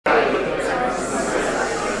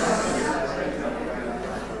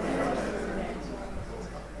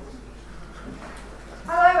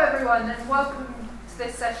everyone, and welcome to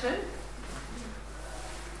this session.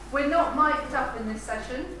 We're not mic'd up in this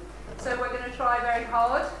session, so we're going to try very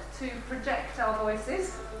hard to project our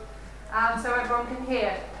voices so everyone can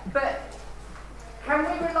hear. But can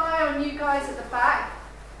we rely on you guys at the back?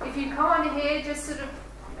 If you can't hear, just sort of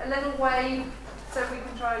a little wave so we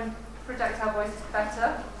can try and project our voices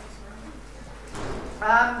better.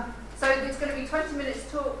 So there's going to be 20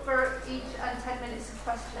 minutes talk for each and 10 minutes of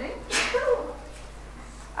questioning.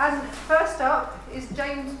 And first up is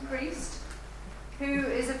James Priest, who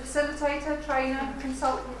is a facilitator, trainer,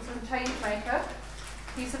 consultant and change maker.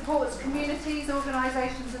 He supports communities,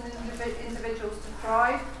 organisations and individuals to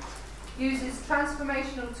thrive, uses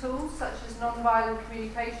transformational tools such as non-violent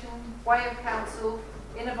communication, way of counsel,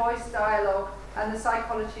 inner voice dialogue and the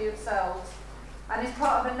psychology of selves, and is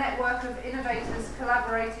part of a network of innovators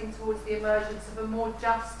collaborating towards the emergence of a more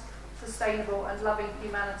just, sustainable and loving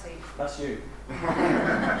humanity. That's you.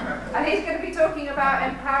 And he's going to be talking about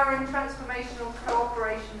empowering transformational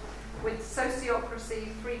cooperation with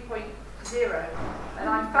Sociocracy 3.0. And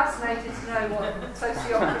I'm fascinated to know what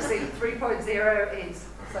Sociocracy 3.0 is.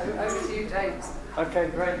 So over to you, James. Okay,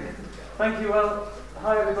 great. Thank you. Well,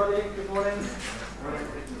 hi everybody. Good morning.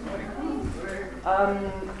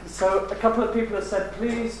 So a couple of people have said,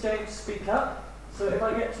 please, James, speak up. So if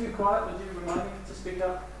I get too quiet, would you remind me to speak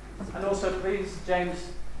up? And also, please,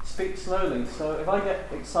 James, speak slowly. So if I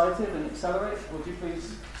get excited and accelerate, would you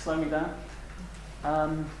please slow me down?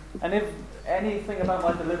 And if anything about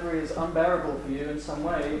my delivery is unbearable for you in some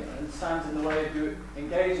way and stands in the way of you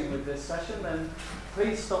engaging with this session, then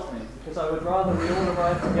please stop me, because I would rather we all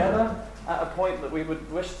arrive together at a point that we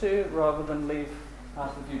would wish to, rather than leave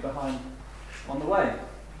half of you behind on the way.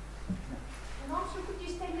 And also, could you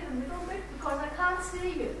stand in the middle bit, because I can't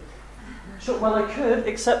see you. Sure, well I could,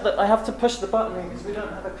 except that I have to push the button because we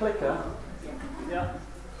don't have a clicker. Yeah.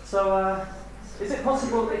 So, is it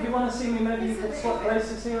possible, if you want to see me, maybe you could swap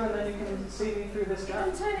places here and then you can see me through this gap?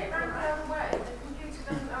 You can turn it round the other way. The computer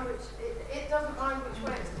doesn't know which, it doesn't mind which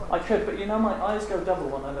way it's going. I could, but you know my eyes go double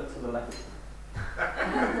when I look to the left.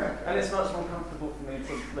 And it's much more comfortable for me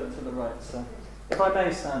to look to the right. So, if I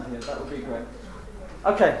may stand here, that would be great.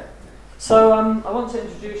 Okay. So I want to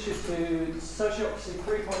introduce you to Sociocracy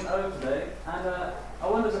 3.0 today, and I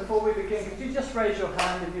wonder, before we begin, could you just raise your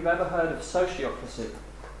hand if you've ever heard of Sociocracy?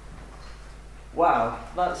 Wow,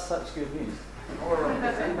 that's such good news. And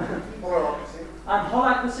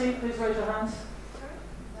Holacracy, please raise your hands.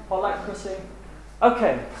 Holacracy.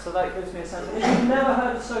 Okay, so that gives me a sense. If you've never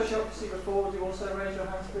heard of Sociocracy before, would you also raise your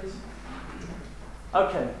hands, please?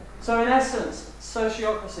 Okay, so in essence,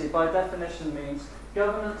 Sociocracy by definition means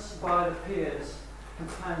governance by the peers,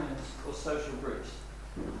 companions, or social groups.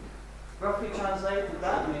 Roughly translated,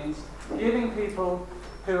 that means giving people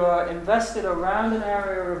who are invested around an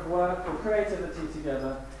area of work or creativity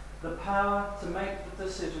together the power to make the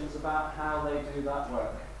decisions about how they do that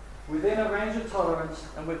work, within a range of tolerance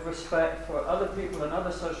and with respect for other people and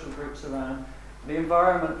other social groups around, the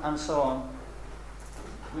environment and so on,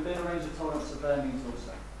 within a range of tolerance of their needs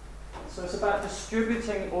also. So it's about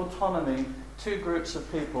distributing autonomy to groups of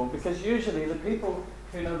people, because usually the people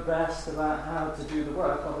who know best about how to do the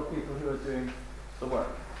work are the people who are doing the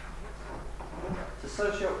work. So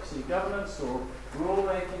Sociocracy, governance or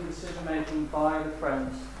rule-making, decision-making by the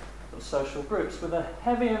friends of social groups, with a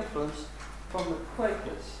heavy influence from the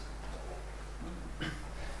Quakers.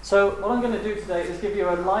 So what I'm going to do today is give you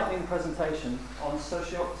a lightning presentation on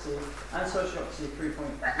Sociocracy and Sociocracy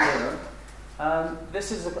 3.0.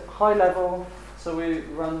 This is a high level. So we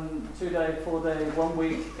run 2-day, 4-day,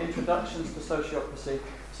 1-week introductions to Sociocracy.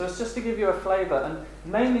 So it's just to give you a flavour, and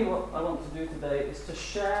mainly what I want to do today is to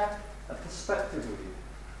share a perspective with you.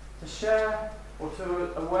 To share or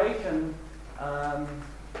to awaken a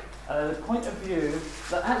point of view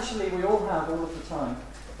that actually we all have all of the time.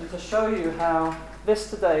 And to show you how this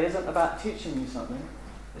today isn't about teaching you something.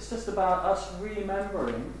 It's just about us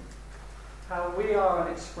remembering how we are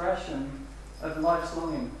an expression of life's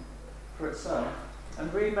longing for itself,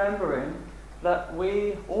 and remembering that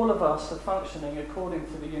we, all of us, are functioning according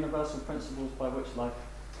to the universal principles by which life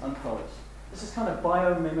unfolds. This is kind of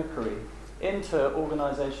biomimicry into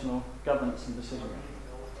organisational governance and decision making.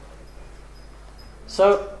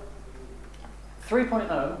 So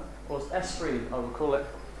 3.0, or S3 I will call it,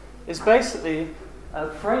 is basically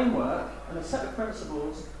a framework and a set of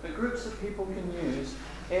principles that groups of people can use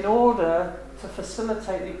in order to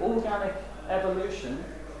facilitate the organic evolution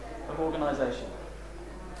of organisation.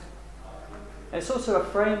 It's also a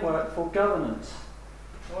framework for governance.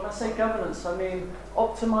 When I say governance, I mean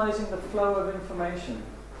optimizing the flow of information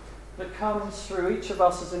that comes through each of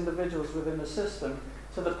us as individuals within the system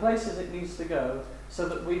to the places it needs to go so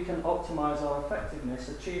that we can optimize our effectiveness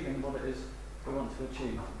achieving what it is we want to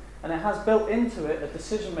achieve. And it has built into it a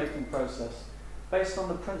decision-making process based on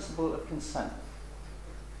the principle of consent.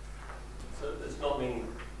 So it's not meaning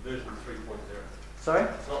version 3.0? Sorry?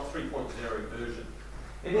 It's not 3.0 version?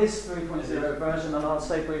 It is 3.0 version, and I'll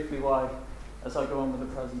say briefly why as I go on with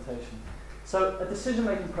the presentation. So a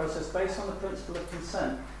decision-making process based on the principle of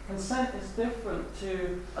consent. Consent is different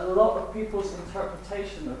to a lot of people's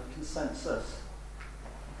interpretation of consensus.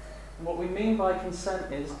 And what we mean by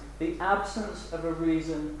consent is the absence of a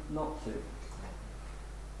reason not to.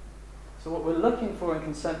 So what we're looking for in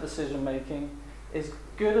consent decision-making is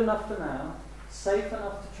good enough for now, safe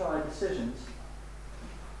enough to try decisions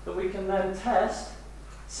that we can then test,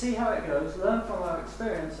 see how it goes, learn from our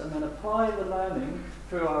experience, and then apply the learning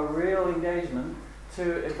through our real engagement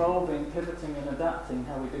to evolving, pivoting, and adapting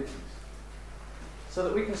how we do things. So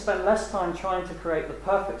that we can spend less time trying to create the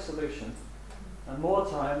perfect solution and more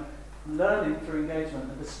time learning through engagement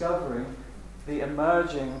and discovering the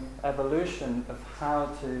emerging evolution of how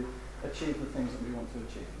to achieve the things that we want to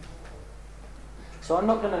achieve. So I'm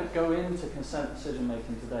not going to go into consent decision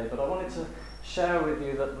making today, but I wanted to share with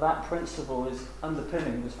you that that principle is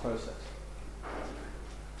underpinning this process.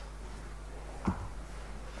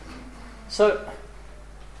 So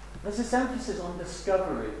there's this emphasis on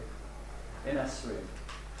discovery in S3.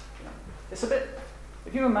 It's a bit,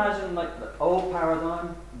 if you imagine like the old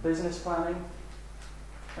paradigm, business planning,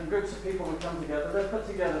 and groups of people would come together, they'd put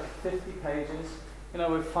together 50 pages,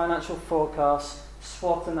 with financial forecasts,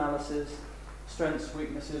 SWOT analysis, strengths,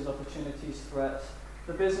 weaknesses, opportunities, threats,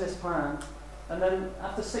 the business plan, and then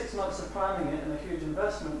after 6 months of planning it and a huge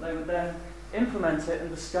investment, they would then implement it and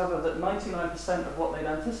discover that 99% of what they'd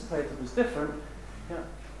anticipated was different,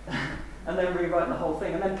 and then rewrite the whole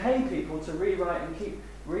thing, and then pay people to rewrite and keep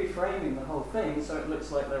reframing the whole thing so it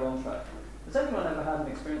looks like they're on track. Has anyone ever had an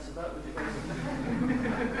experience of that? Would you guys?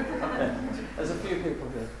 Okay, there's a few people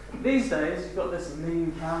here. These days, you've got this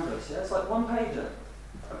lean canvas, yeah? It's like one pager.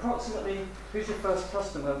 Approximately, who's your first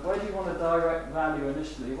customer? Where do you want to direct value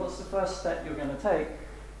initially? What's the first step you're going to take?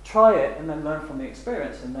 Try it and then learn from the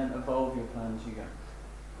experience and then evolve your plan as you go.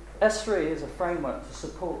 S3 is a framework to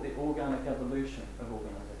support the organic evolution of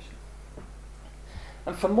organisation.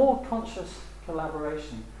 And for more conscious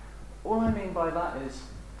collaboration, all I mean by that is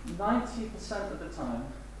 90% of the time,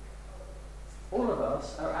 all of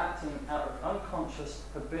us are acting out of unconscious,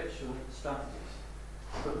 habitual strategies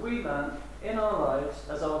that we learn in our lives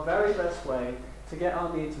as our very best way to get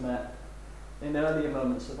our needs met in earlier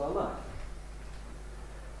moments of our life.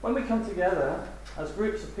 When we come together as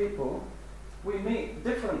groups of people, we meet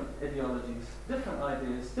different ideologies, different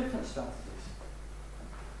ideas, different strategies.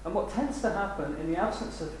 And what tends to happen in the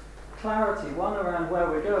absence of clarity, one around where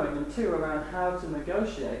we're going and two around how to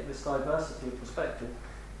negotiate this diversity of perspective,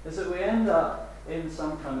 is that we end up in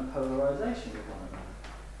some kind of polarization with one another.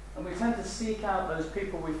 And we tend to seek out those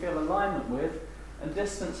people we feel alignment with and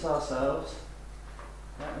distance ourselves.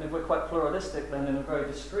 And if we're quite pluralistic, then in a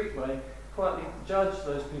very discreet way, quietly judge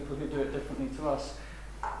those people who do it differently to us.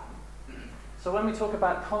 So when we talk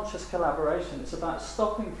about conscious collaboration, it's about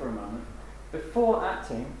stopping for a moment before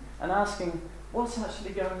acting and asking, what's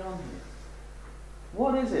actually going on here?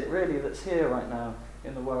 What is it really that's here right now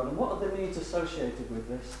in the world? And what are the needs associated with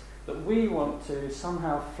this that we want to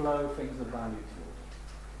somehow flow things of value towards?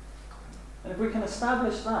 And if we can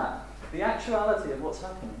establish that, the actuality of what's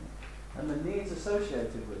happening and the needs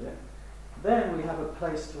associated with it, then we have a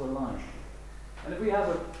place to align. And if we have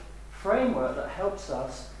a framework that helps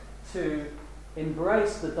us to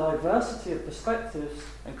embrace the diversity of perspectives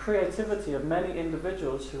and creativity of many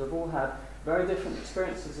individuals who have all had very different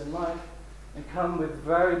experiences in life and come with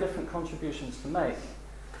very different contributions to make,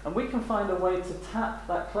 and we can find a way to tap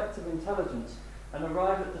that collective intelligence and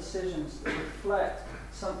arrive at decisions that reflect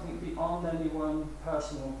something beyond any one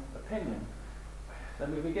personal opinion,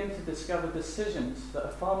 then we begin to discover decisions that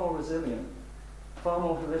are far more resilient, far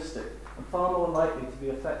more holistic, and far more likely to be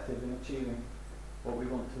effective in achieving what we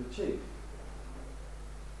want to achieve.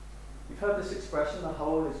 You've heard this expression, the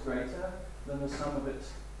whole is greater than the sum of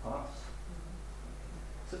its parts.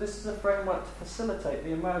 So this is a framework to facilitate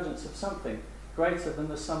the emergence of something greater than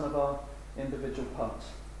the sum of our individual parts.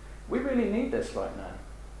 We really need this right now,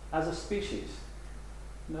 as a species.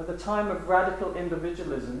 The time of radical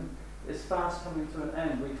individualism is fast coming to an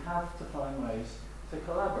end. We have to find ways to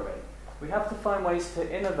collaborate. We have to find ways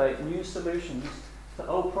to innovate new solutions to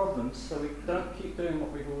old problems so we don't keep doing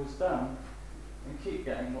what we've always done and keep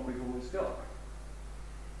getting what we've always got.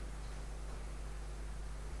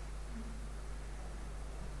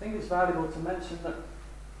 I think it's valuable to mention that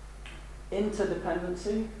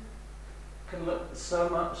interdependency can look so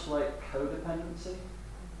much like codependency.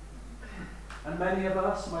 And many of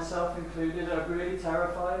us, myself included, are really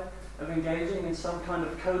terrified of engaging in some kind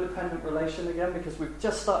of codependent relation again, because we've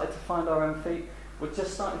just started to find our own feet. We're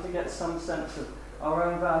just starting to get some sense of our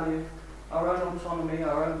own value, our own autonomy,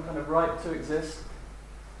 our own kind of right to exist.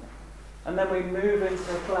 And then we move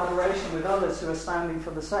into collaboration with others who are standing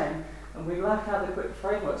for the same, and we lack adequate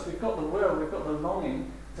frameworks. We've got the will, we've got the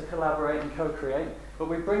longing to collaborate and co-create, but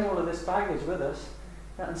we bring all of this baggage with us,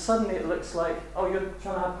 and suddenly it looks like, oh, you're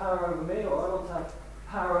trying to have power over me, or I want to have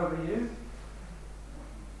power over you.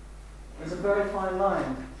 There's a very fine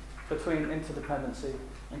line between interdependency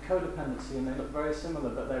and codependency, and they look very similar,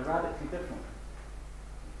 but they're radically different.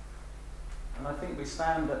 And I think we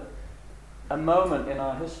stand at a moment in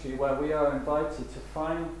our history where we are invited to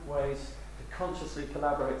find ways to consciously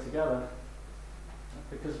collaborate together,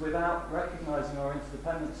 because without recognizing our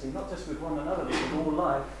interdependency, not just with one another, but with all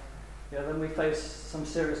life, then we face some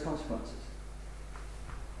serious consequences.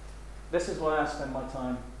 This is why I spend my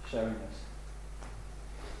time sharing this.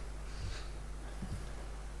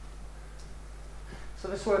 So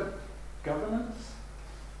this word governance,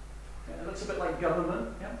 it looks a bit like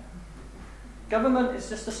government. Yeah? Government is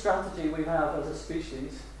just a strategy we have as a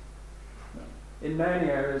species in many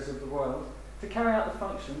areas of the world to carry out the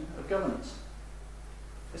function of governance.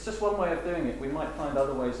 It's just one way of doing it. We might find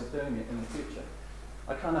other ways of doing it in the future.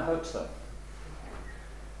 I kind of hope so.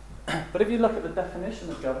 But if you look at the definition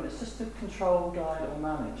of governance, it's just to control, guide, or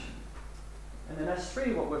manage. And in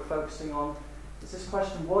S3, what we're focusing on is this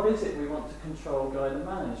question, what is it we want to control, guide, and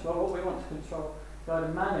manage? Well, what we want to control, guide,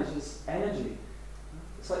 and manage is energy.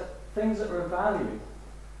 It's like things that are of value.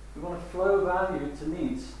 We want to flow value to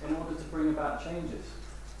needs in order to bring about changes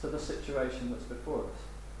to the situation that's before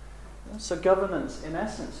us. So governance, in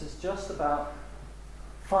essence, is just about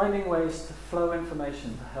finding ways to flow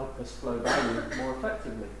information to help us flow value more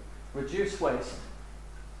effectively, reduce waste,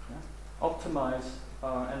 optimize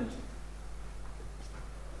our energy.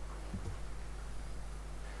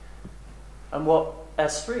 And what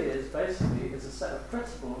S3 is, basically, is a set of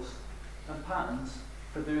principles and patterns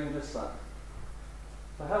for doing just that.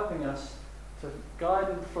 For helping us to guide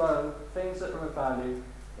and flow things that are of value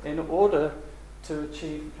in order to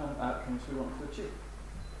achieve the kind of outcomes we want to achieve.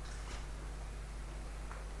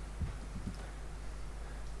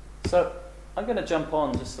 So I'm going to jump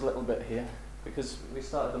on just a little bit here, because we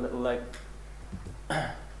started a little late.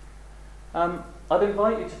 I'd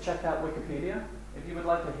invite you to check out Wikipedia if you would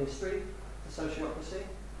like a history to sociocracy.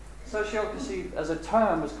 Sociocracy as a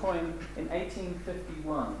term was coined in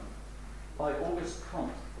 1851 by Auguste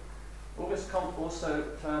Comte. Auguste Comte also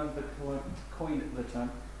coined the term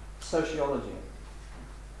sociology.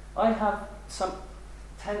 I have some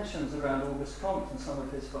tensions around Auguste Comte and some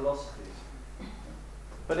of his philosophies.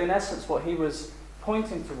 But in essence, what he was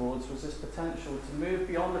pointing towards was this potential to move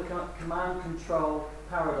beyond the command-control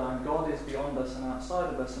paradigm. God is beyond us and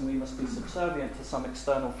outside of us, and we must be subservient to some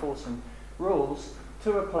external force and rules,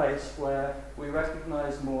 to a place where we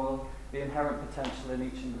recognize more the inherent potential in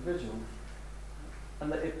each individual.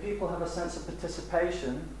 And that if people have a sense of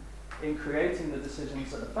participation in creating the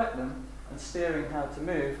decisions that affect them and steering how to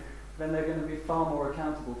move, then they're going to be far more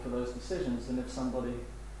accountable for those decisions than if somebody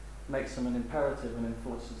makes them an imperative and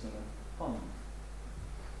enforces them upon them.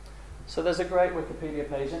 So there's a great Wikipedia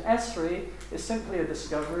page. And S3 is simply a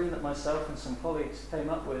discovery that myself and some colleagues came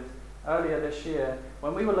up with earlier this year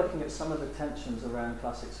when we were looking at some of the tensions around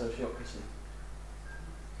classic sociocracy.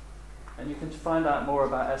 And you can find out more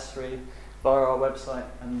about S3 via our website,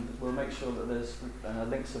 and we'll make sure that there's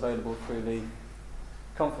links available through the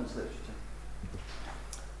conference literature.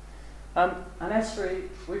 And S3,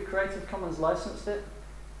 we've Creative Commons licensed it.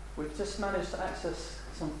 We've just managed to access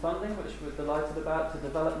some funding, which we're delighted about, to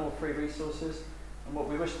develop more free resources. And what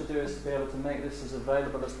we wish to do is to be able to make this as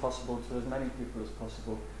available as possible to as many people as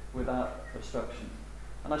possible without obstruction.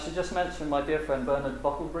 And I should just mention my dear friend Bernard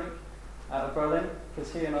Bockelbrink out of Berlin,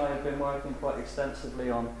 because he and I have been working quite extensively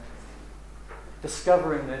on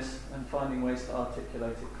discovering this and finding ways to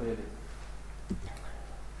articulate it clearly.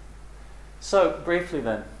 So, briefly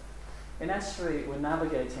then, in S3 we're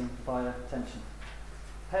navigating via tension.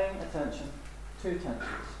 Paying attention to tensions.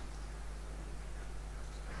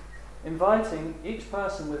 Inviting each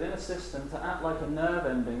person within a system to act like a nerve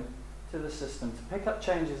ending to the system, to pick up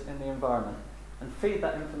changes in the environment and feed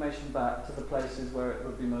that information back to the places where it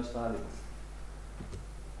would be most valuable.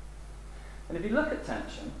 And if you look at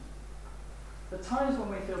tension, the times when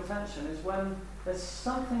we feel tension is when there's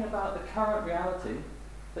something about the current reality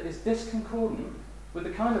that is discordant with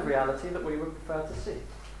the kind of reality that we would prefer to see.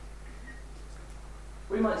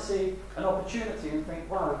 We might see an opportunity and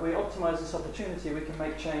think, wow, if we optimize this opportunity, we can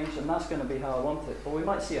make change, and that's going to be how I want it. Or we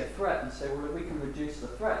might see a threat and say, well, if we can reduce the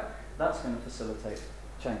threat, that's going to facilitate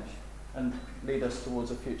change and lead us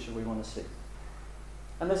towards a future we want to see.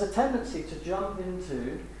 And there's a tendency to jump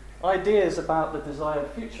into ideas about the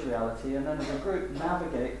desired future reality, and then as a group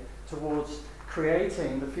navigate towards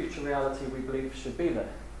creating the future reality we believe should be there.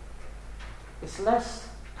 It's less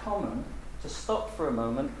common to stop for a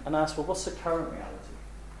moment and ask, well, what's the current reality?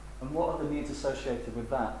 And what are the needs associated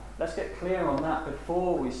with that? Let's get clear on that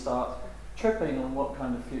before we start tripping on what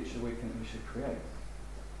kind of future we think we should create.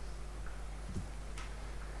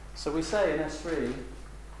 So we say in S3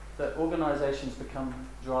 that organisations become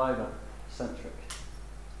driver-centric.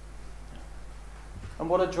 And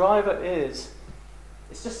what a driver is,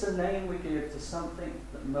 it's just a name we give to something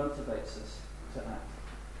that motivates us to act.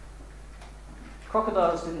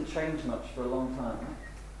 Crocodiles didn't change much for a long time, right?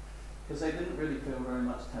 Because they didn't really feel very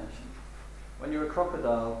much tension. When you're a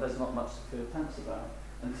crocodile, there's not much to feel tense about,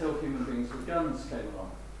 until human beings with guns came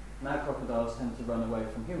along. Now crocodiles tend to run away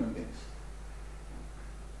from human beings.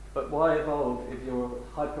 But why evolve if you're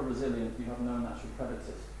hyper-resilient, you have no natural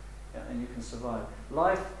predators, and you can survive?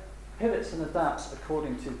 Life pivots and adapts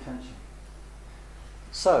according to tension.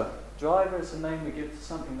 So, driver is the name we give to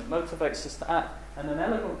something that motivates us to act, and an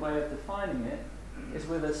elegant way of defining it is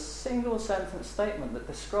with a single sentence statement that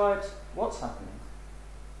describes what's happening,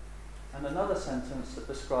 and another sentence that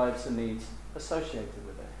describes the needs associated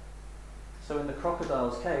with it. So in the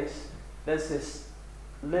crocodile's case, there's this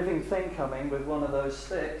living thing coming with one of those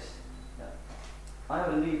sticks. Yeah. I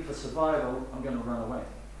have a need for survival, I'm going to run away.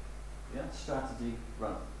 Yeah? Strategy,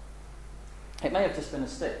 run. It may have just been a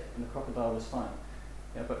stick, and the crocodile was fine.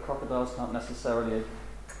 Yeah, but crocodiles can't necessarily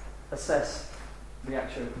assess the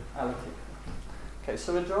actuality. Okay,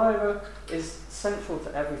 so a driver is central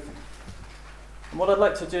to everything. And what I'd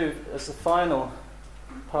like to do as the final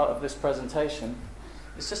part of this presentation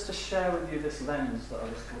is just to share with you this lens that I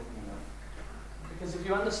was talking about. Because if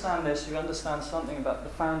you understand this, you understand something about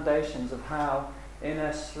the foundations of how in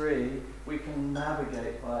S3 we can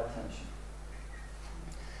navigate by attention.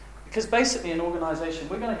 Because basically in organisation,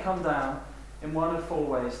 we're going to come down in one of four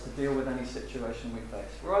ways to deal with any situation we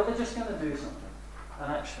face. We're either just going to do something,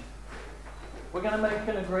 an action. We're going to make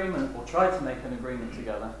an agreement, or try to make an agreement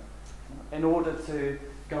together, in order to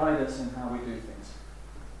guide us in how we do things.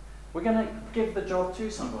 We're going to give the job to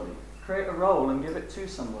somebody, create a role and give it to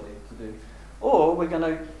somebody to do. Or we're going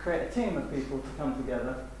to create a team of people to come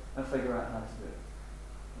together and figure out how to do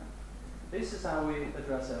it. This is how we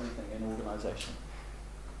address everything in organisation.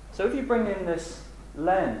 So if you bring in this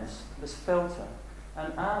lens, this filter,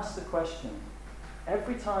 and ask the question,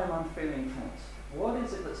 every time I'm feeling tense, what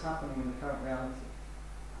is it that's happening in the current reality?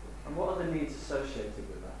 And what are the needs associated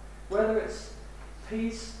with that? Whether it's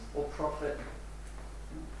peace or profit,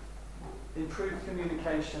 improved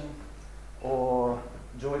communication or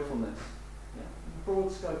joyfulness,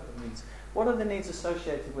 broad scope of needs. What are the needs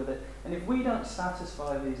associated with it? And if we don't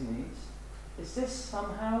satisfy these needs, is this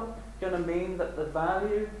somehow going to mean that the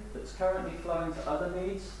value that's currently flowing to other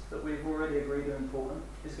needs that we've already agreed are important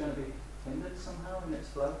is going to be hindered somehow in its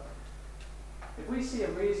flow? If we see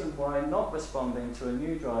a reason why not responding to a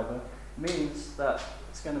new driver means that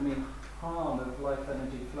it's going to mean harm of life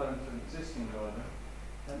energy flowing to an existing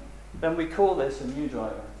driver, then we call this a new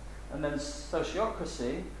driver. And then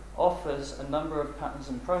Sociocracy offers a number of patterns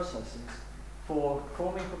and processes for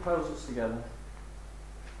forming proposals together,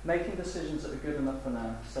 making decisions that are good enough for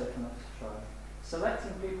now, safe enough to try,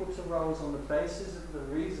 selecting people to roles on the basis of the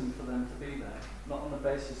reason for them to be there, not on the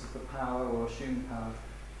basis of the power or assumed power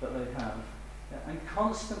that they have, and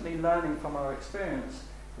constantly learning from our experience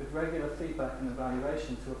with regular feedback and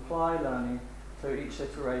evaluation to apply learning to each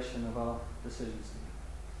iteration of our decisions.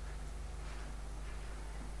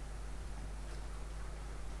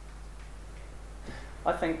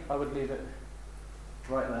 I think I would leave it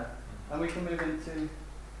right there, and we can move into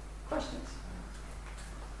questions.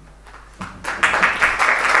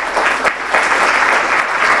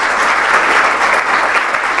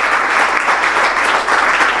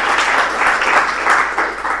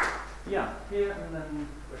 Yeah, here and then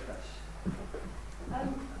Rikesh.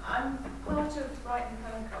 I'm part of Brighton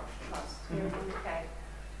Permaculture Trust here in the UK,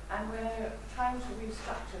 and we're trying to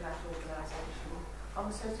restructure that organisation on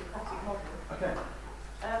the Sociocratic model. Okay.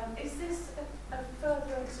 Is this a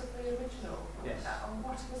furtherance of the original? Yes. And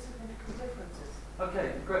what are the significant differences?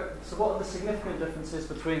 Okay, great. So what are the significant differences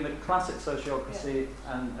between the classic sociocracy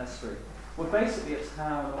and S3? Well, basically it's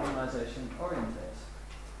how an organisation orientates.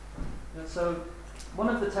 And so one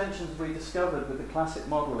of the tensions we discovered with the classic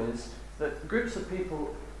model is that groups of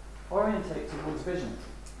people orientate towards vision.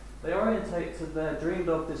 They orientate to their dreamed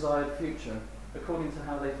of, desired future according to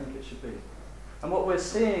how they think it should be. And what we're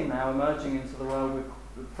seeing now emerging into the world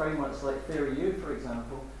with frameworks like Theory U, for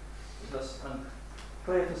example, that's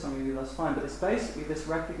clear for some of you, that's fine, but it's basically this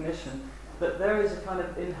recognition that there is a kind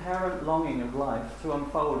of inherent longing of life to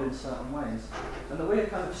unfold in certain ways. And that we are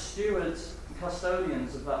kind of stewards and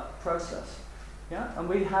custodians of that process. Yeah? And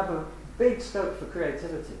we have a big scope for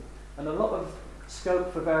creativity and a lot of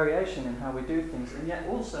scope for variation in how we do things. And yet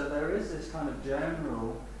also there is this kind of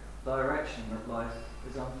general direction that life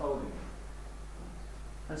is unfolding.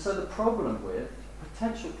 And so the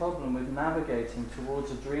potential problem with navigating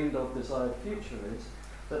towards a dreamed of, desired future is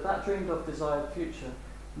that that dreamed of, desired future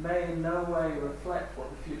may in no way reflect what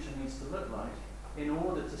the future needs to look like in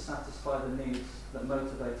order to satisfy the needs that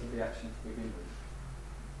motivated the action to begin with.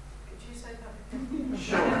 Could you say that again?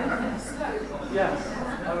 Sure. Yes,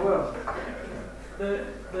 I will.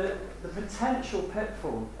 The potential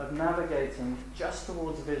pitfall of navigating just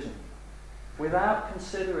towards vision without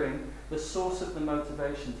considering the source of the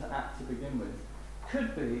motivation to act to begin with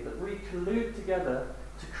could be that we collude together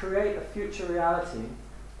to create a future reality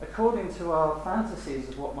according to our fantasies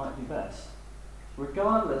of what might be best,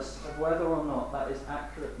 regardless of whether or not that is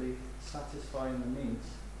accurately satisfying the needs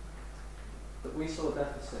that we saw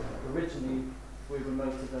deficit originally we were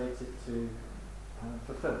motivated to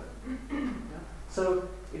fulfill. Yeah? So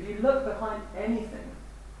if you look behind anything,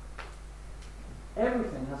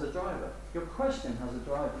 everything has a driver. Your question has a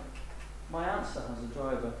driver. My answer has a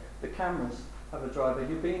driver. The cameras have a driver.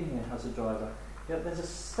 You being here has a driver. Yet there's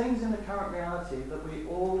things in the current reality that we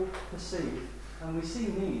all perceive, and we see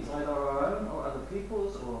needs, either our own or other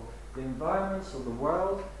people's, or the environments, or the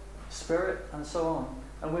world, spirit, and so on.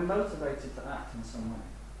 And we're motivated to act in some way.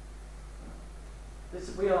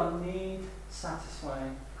 We are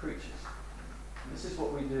need-satisfying creatures. This is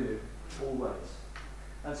what we do, always.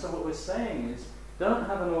 And so what we're saying is, don't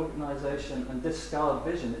have an organisation and discard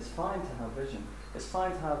vision. It's fine to have vision. It's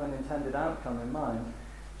fine to have an intended outcome in mind.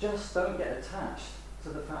 Just don't get attached to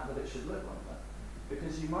the fact that it should look like that.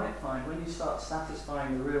 Because you might find when you start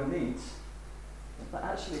satisfying the real needs, that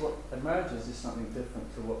actually what emerges is something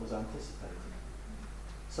different to what was anticipated.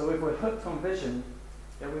 So if we're hooked on vision,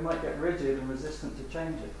 we might get rigid and resistant to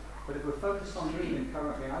change it. But if we're focused on reading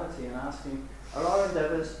current reality and asking, are our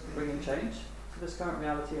endeavours bringing change to this current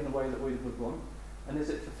reality in the way that we would want? And is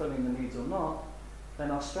it fulfilling the needs or not?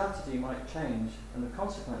 Then our strategy might change, and the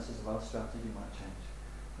consequences of our strategy might change.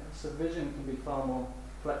 So vision can be far more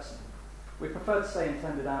flexible. We prefer to say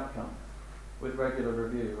intended outcome with regular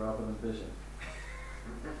review rather than vision.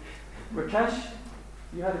 Rakesh,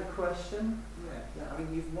 you had a question? Yeah. I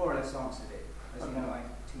mean, you've more or less answered it. As you know, I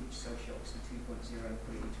teach Sociocracy 2.0,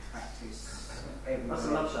 put it into practice every That's a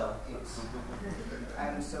day. nutshell.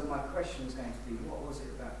 And so my question is going to be, what was it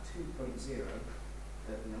about 2.0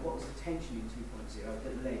 that, what was the tension in 2.0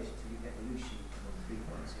 that led to the evolution of 3.0?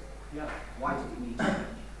 Yeah. Why did it need to change?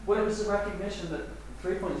 Well, it was a recognition that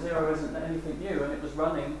 3.0 isn't anything new, and it was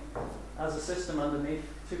running as a system underneath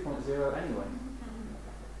 2.0 anyway.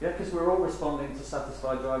 Yeah, because we're all responding to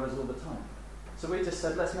satisfied drivers all the time. So we just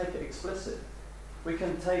said, let's make it explicit. We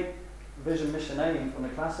can take vision, mission, aim from the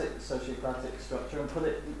classic sociocratic structure and put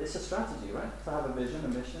it, it's a strategy, right? To have a vision, a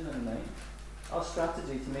mission, and an aim. Our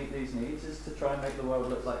strategy to meet these needs is to try and make the world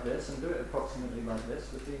look like this and do it approximately like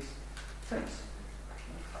this with these things.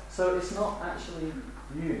 So it's not actually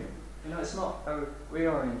new. It's not a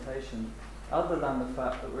reorientation other than the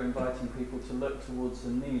fact that we're inviting people to look towards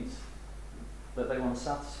the needs that they want to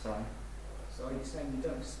satisfy. So are you saying you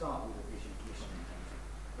don't start with a vision, mission, and aim,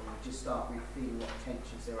 but you just start with feeling what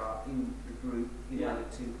tensions there are in the group in order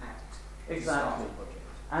to act? Exactly. To start the project?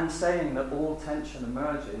 And saying that all tension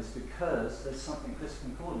emerges because there's something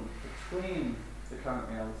discordant between the current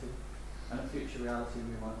reality and a future reality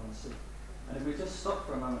we might want to see. And if we just stop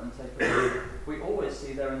for a moment and take a look, we always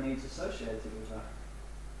see there are needs associated with that.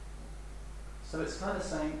 So it's kind of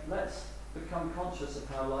saying, let's become conscious of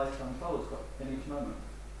how life unfolds in each moment.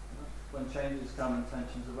 When changes come and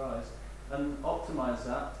tensions arise. And optimize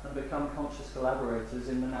that and become conscious collaborators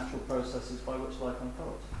in the natural processes by which life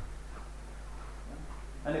unfolds.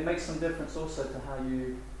 And it makes some difference also to how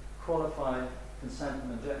you qualify consent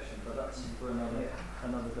and objection, but that's for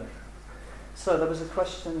another day. So there was a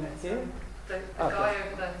question here. The guy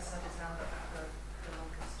over there has had his hand up the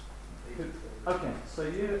longest. Okay, so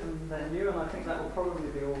you and then you, and I think that will probably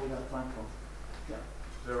be all we have time for. Yeah.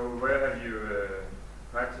 So where have you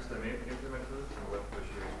practiced and implemented it, and what was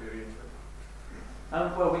your experience with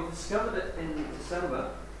it? Well, we discovered it in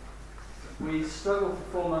December we struggled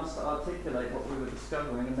for 4 months to articulate what we were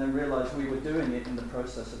discovering, and then realised we were doing it in the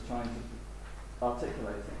process of trying to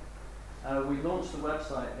articulate it. We launched the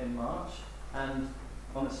website in March, and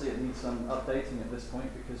honestly it needs some updating at this point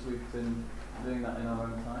because we've been doing that in our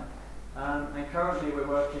own time. And currently we're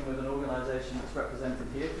working with an organisation that's represented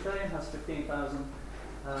here today and has 15,000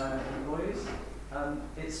 employees.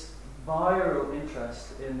 It's viral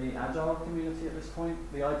interest in the agile community at this point,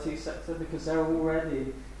 the IT sector, because they're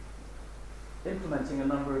already implementing a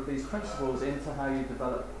number of these principles into how you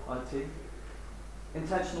develop IT.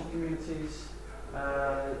 Intentional communities,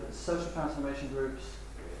 social transformation groups,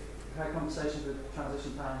 we've had conversations with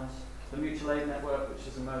transition panels, the mutual aid network, which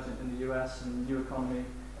is emergent in the US, and new economy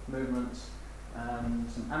movements,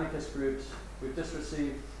 some anarchist groups. We've just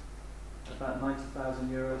received about 90,000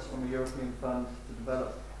 euros from a European fund to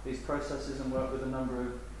develop these processes and work with a number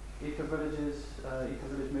of eco-villages,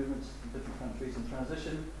 eco-village movements in different countries, and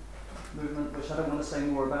transition movement, which I don't want to say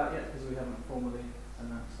more about yet because we haven't formally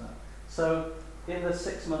announced that. So in the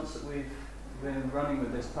 6 months that we've been running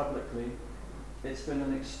with this publicly, it's been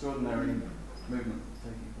an extraordinary movement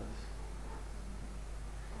taking place.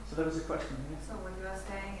 So there was a question here. So what you are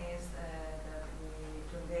saying is that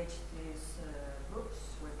to engage these groups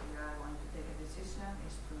where we are going to take a decision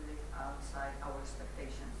is to live outside our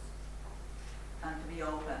expectations and to be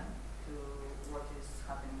open to what is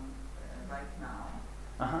happening right now.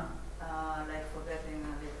 Like forgetting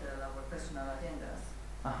a little our personal agendas.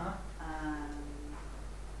 And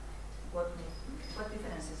what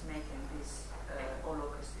difference is making this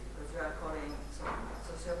holocracy? Because you are calling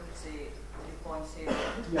sociocracy 3.0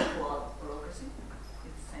 equal holocracy.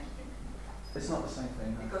 It's the same thing. It's not the same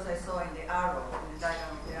thing. No. Because I saw in the arrow, in the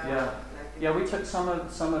diagram of the arrow. Yeah, we took some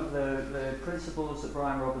of the principles that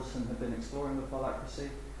Brian Robertson had been exploring with holacracy.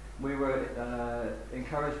 We were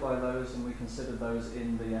encouraged by those, and we considered those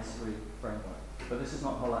in the S3 framework. But this is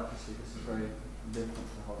not holacracy. This is very different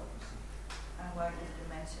to holacracy. And why did you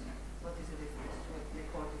mention it? What is the difference? The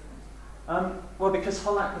core difference? Well, because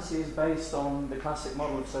holacracy is based on the classic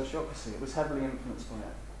model of sociocracy. It was heavily influenced by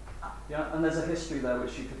it. Yeah, and there's a history there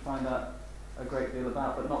which you could find out a great deal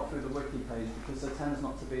about, but not through the wiki page, because there tends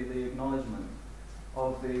not to be the acknowledgement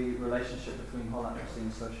of the relationship between holacracy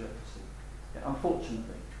and sociocracy,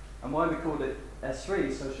 unfortunately. And why we called it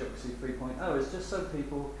S3, Sociocracy 3.0, is just so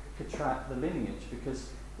people could track the lineage, because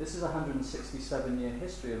this is a 167-year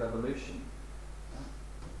history of evolution.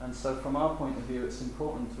 And so from our point of view, it's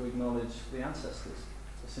important to acknowledge the ancestors.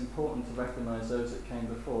 It's important to recognise those that came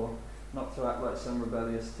before, not to act like some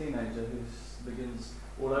rebellious teenager who begins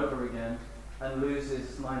all over again and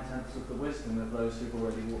loses 9/10 of the wisdom of those who've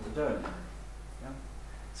already walked the journey. Yeah?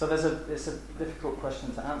 So it's a difficult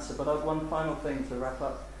question to answer, but one final thing to wrap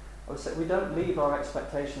up. I would say we don't leave our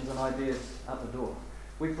expectations and ideas at the door.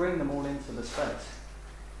 We bring them all into the space.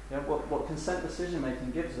 You know, what consent decision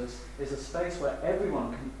making gives us is a space where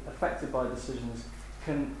everyone affected by decisions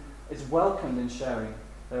is welcomed in sharing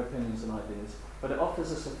their opinions and ideas, but it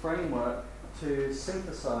offers us a framework to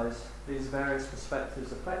synthesize these various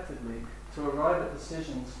perspectives effectively to arrive at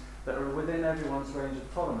decisions that are within everyone's range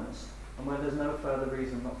of tolerance and where there's no further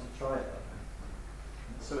reason not to try it.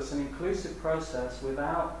 So it's an inclusive process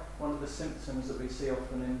without one of the symptoms that we see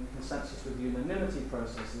often in consensus with unanimity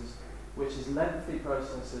processes, which is lengthy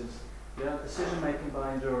processes, decision making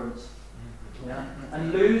by endurance,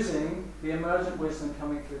 and losing the emergent wisdom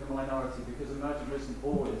coming through the minority, because emergent wisdom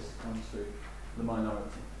always comes through the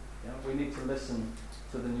minority. We need to listen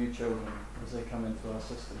to the new children as they come into our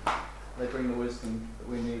system. They bring the wisdom that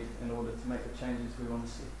we need in order to make the changes we want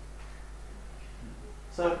to see.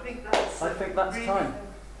 So I think that's really time.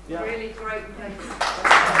 Yeah. Really great place.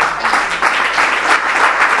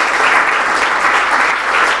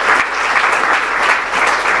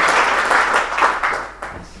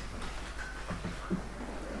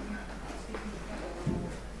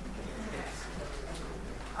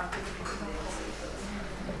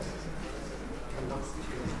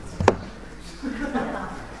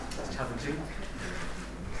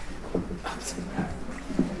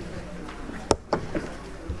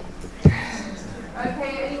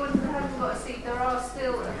 Okay, anyone who hasn't got a seat, there are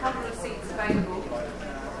still a couple of seats available.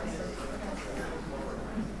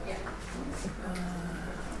 Yeah.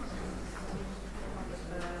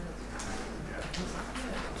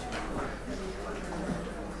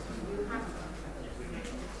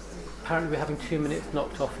 Apparently we're having 2 minutes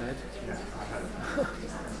knocked off, Ed.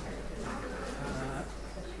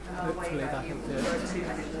 Hopefully that will do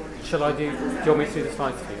it. Shall I do you want me to do the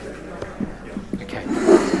slides for you? Okay.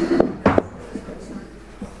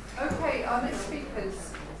 Okay, our next speakers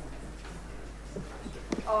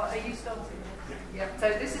are you starting? Yeah. So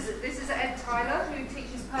this is Ed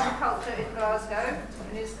Glasgow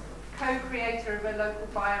and is co-creator of a local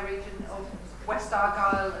bioregion of West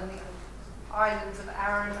Argyll and the islands of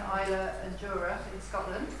Arran, Islay and Jura in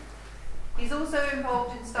Scotland. He's also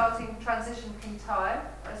involved in starting Transition Kintyre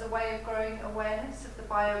as a way of growing awareness of the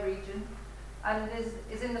bioregion, and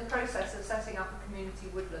is in the process of setting up a community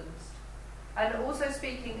woodlands. And also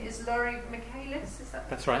speaking is Laurie Michaels, is that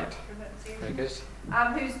That's right. Very good.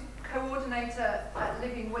 Who's coordinator at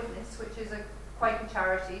Living Witness, which is a Quaker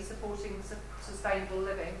charity supporting sustainable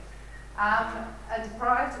living. And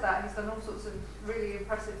prior to that, he's done all sorts of really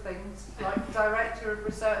impressive things, like Director of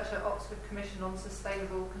Research at Oxford Commission on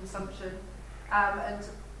Sustainable Consumption, and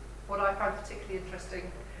what I find particularly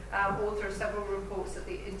interesting, author of several reports at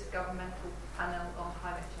the Intergovernmental Panel on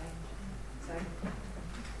Climate Change.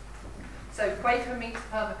 So Quaker meets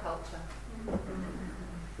permaculture.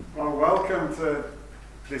 Well, welcome to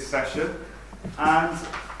this session, and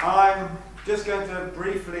I'm just going to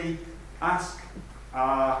briefly ask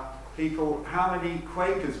people how many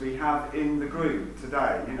Quakers we have in the group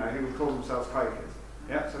today, you know, who would call themselves Quakers.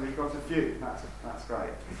 Yep, so we've got a few. That's great.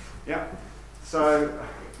 Yep. So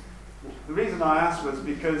the reason I asked was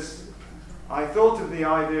because I thought of the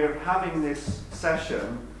idea of having this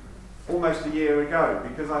session almost a year ago,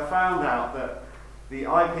 because I found out that the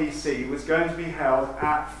IPC was going to be held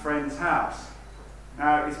at Friend's House.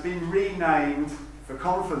 Now, it's been renamed for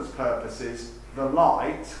conference purposes The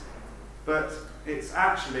Light, but it's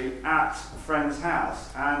actually at Friend's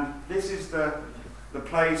House, and this is the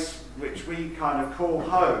place which we kind of call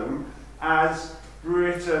home as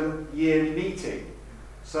Britain Yearly Meeting.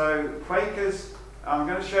 So Quakers, I'm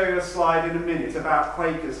going to show you a slide in a minute about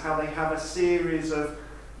Quakers, how they have a series of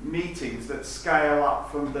meetings that scale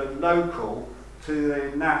up from the local to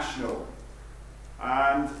the national.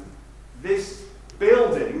 And this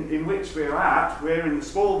building in which we're in the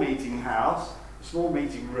small meeting house, small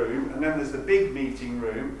meeting room, and then there's the big meeting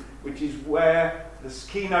room, which is where the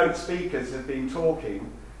keynote speakers have been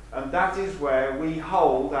talking, and that is where we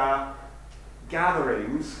hold our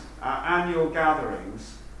gatherings, our annual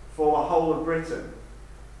gatherings for the whole of Britain.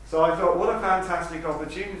 So I thought, what a fantastic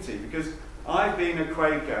opportunity, because I've been a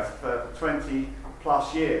Quaker for 20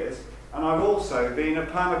 plus years, and I've also been a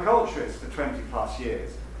permaculturist for 20 plus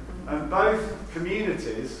years. And both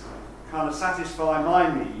communities kind of satisfy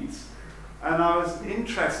my needs, and I was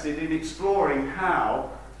interested in exploring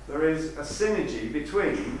how there is a synergy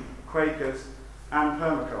between Quakers and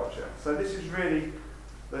permaculture. So this is really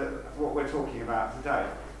what we're talking about today.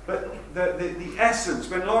 But the essence,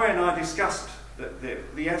 when Laurie and I discussed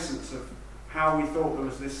the essence of how we thought there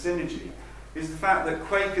was this synergy, is the fact that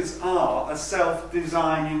Quakers are a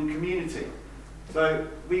self-designing community. So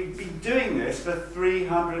we've been doing this for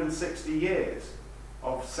 360 years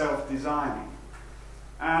of self-designing.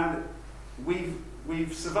 And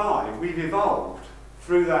we've survived, we've evolved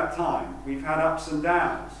through that time. We've had ups and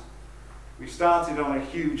downs. We started on a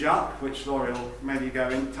huge up, which Laurie will maybe go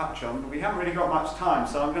and touch on, but we haven't really got much time,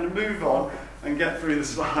 so I'm going to move on and get through the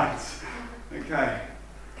slides. Okay.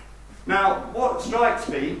 Now, what strikes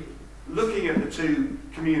me, looking at the two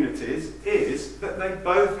communities, is that they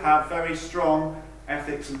both have very strong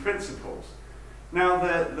ethics and principles. Now,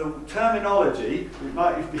 the terminology, it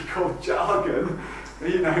might be called jargon,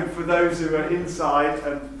 you know, for those who are inside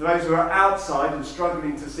and those who are outside and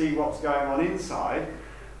struggling to see what's going on inside,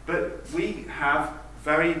 but we have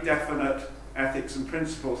very definite ethics and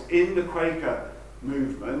principles in the Quaker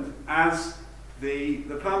movement as the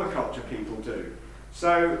permaculture people do.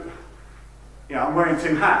 So, yeah, I'm wearing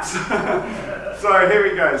two hats. So here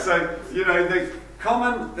we go. So, you know, they're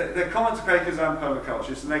common to Quakers and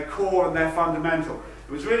permaculturists, and they're core and they're fundamental.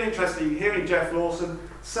 It was really interesting hearing Jeff Lawson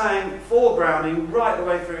saying, foregrounding right the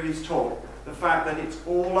way through his talk, the fact that it's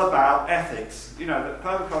all about ethics. You know, that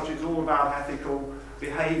permaculture is all about ethical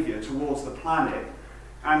behaviour towards the planet.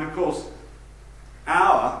 And of course,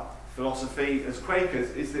 our philosophy as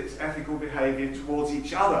Quakers is that it's ethical behaviour towards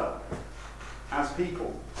each other as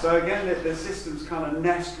people. So again, the systems kind of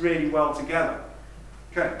nest really well together.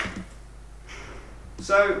 Okay.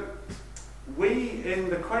 So we in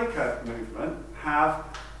the Quaker movement have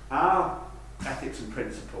our ethics and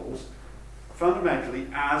principles fundamentally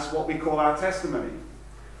as what we call our testimony.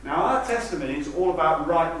 Now, our testimony is all about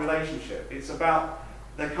right relationship. It's about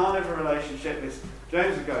the kind of a relationship that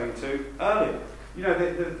James was going to earlier. You know,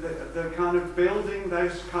 the kind of building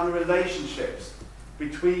those kind of relationships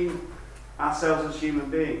between ourselves as human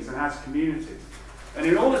beings and as communities. And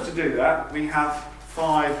in order to do that, we have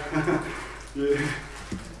 5.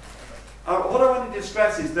 What I wanted to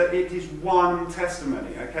stress is that it is one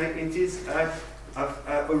testimony, okay? It is a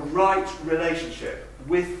right relationship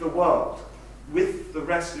with the world, with the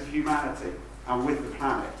rest of humanity and with the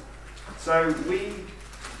planet. So we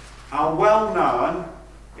are well known.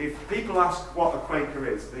 If people ask what a Quaker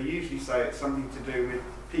is, they usually say it's something to do with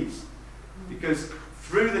peace. Because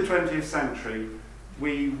through the 20th century,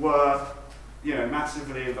 we were,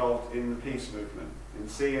 massively involved in the peace movement, in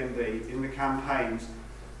C&D, in the campaigns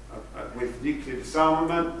with nuclear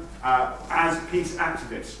disarmament, as peace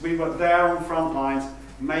activists. We were there on front lines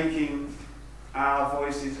making our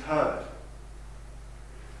voices heard.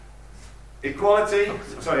 Equality,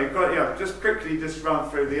 just quickly run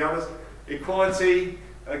through the others. Equality,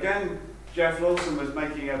 again, Jeff Lawson was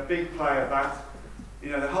making a big play of that.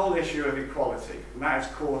 The whole issue of equality, and that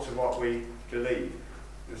is core to what we believe.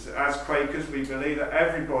 As Quakers, we believe that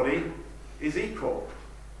everybody is equal.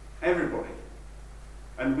 Everybody.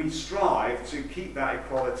 And we strive to keep that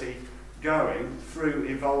equality going through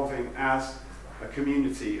evolving as a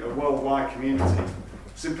community, a worldwide community.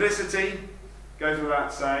 Simplicity goes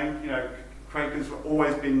without saying. Quakers have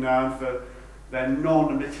always been known for their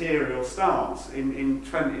non-material stance. In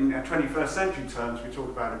 21st century terms, we talk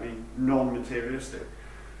about it being non-materialistic.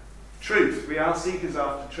 Truth. We are seekers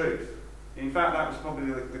after truth. In fact, that was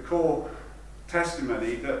probably the core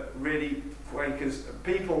testimony that really Quakers,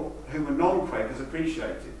 people who were non-Quakers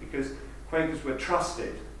appreciated, because Quakers were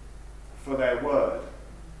trusted for their word.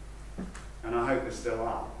 And I hope they still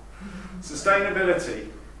are. Sustainability.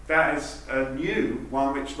 That is a new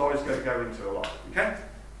one which Laurie's going to go into a lot. Okay?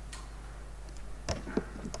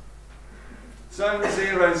 Zone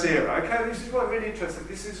 0, 0. Okay, this is what really interesting.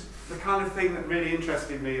 This is the kind of thing that really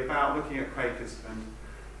interested me about looking at Quakers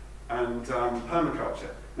and permaculture.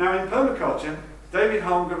 Now, in permaculture, David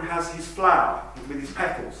Holmgren has his flower with his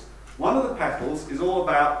petals. One of the petals is all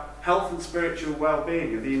about health and spiritual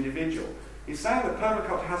well-being of the individual. He's saying that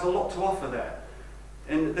permaculture has a lot to offer there,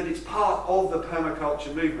 and that it's part of the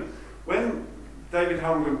permaculture movement. When David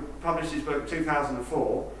Holmgren published his book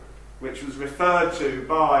 2004, which was referred to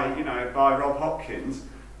by Rob Hopkins,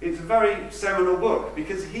 it's a very seminal book,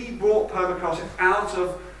 because he brought permaculture out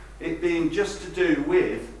of it being just to do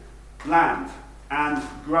with land and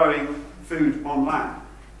growing food on land.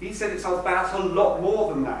 He said it's about a lot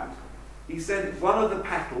more than that. He said one of the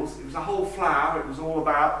petals, it was a whole flower, it was all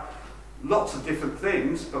about lots of different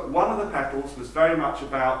things, but one of the petals was very much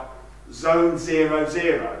about zone 0,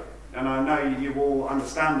 0. And I know you all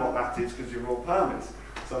understand what that is because you're all permits,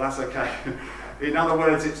 so that's okay. In other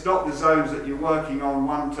words, it's not the zones that you're working on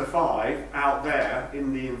 1 to 5 out there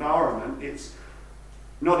in the environment. It's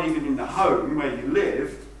not even in the home where you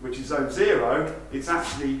live, which is zone 0. It's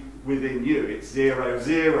actually within you. It's 0,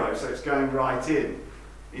 0. So it's going right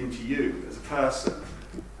into you as a person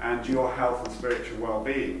and your health and spiritual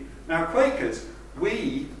well-being. Now, Quakers,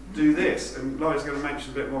 we do this, and Laurie's going to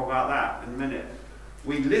mention a bit more about that in a minute.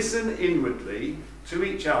 We listen inwardly to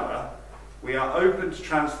each other. We are open to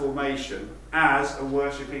transformation as a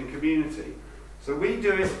worshipping community. So we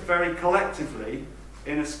do it very collectively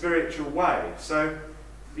in a spiritual way. So,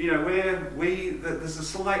 there's a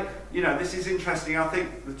slight, this is interesting. I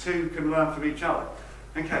think the two can learn from each other.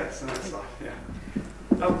 Okay, so next slide, yeah.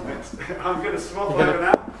 I'm going to swap over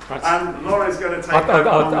now, right. And Laurie's going to take over.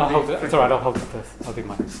 I'll hold it. It's all right, I'll hold it first. I'll do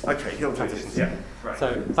mine. Okay, he'll do this. Yeah, right.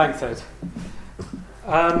 So, thanks, Ed.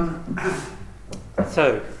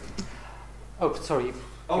 Sorry.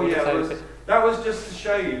 That was just to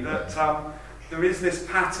show you that there is this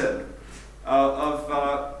pattern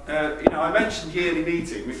I mentioned yearly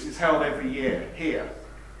meeting, which is held every year here.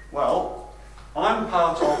 Well, I'm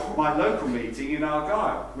part of my local meeting in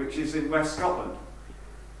Argyll, which is in West Scotland.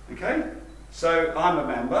 Okay? So I'm a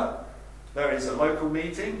member. There is a local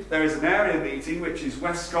meeting. There is an area meeting, which is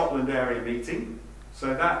West Scotland area meeting.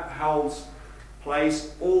 So that holds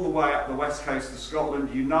place all the way up the west coast of Scotland,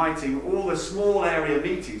 uniting all the small area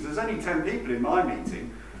meetings. There's only 10 people in my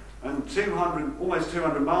meeting, and almost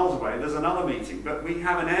 200 miles away there's another meeting. But we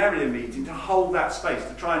have an area meeting to hold that space,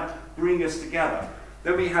 to try and bring us together.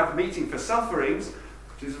 Then we have Meeting for Sufferings,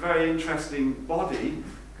 which is a very interesting body,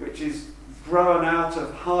 which is grown out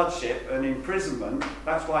of hardship and imprisonment.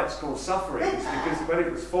 That's why it's called Sufferings, because when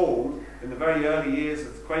it was formed in the very early years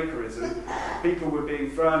of Quakerism, people were being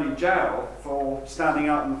thrown in jail for standing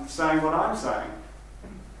up and saying what I'm saying.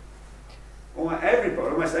 Almost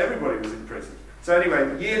everybody was in prison. So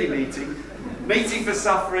anyway, yearly meeting. Meeting for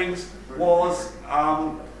Sufferings was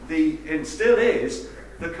and still is,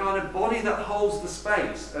 the kind of body that holds the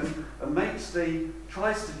space and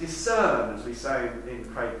tries to discern, as we say in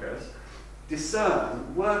Quakers,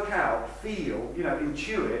 discern, work out, feel,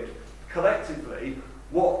 intuit collectively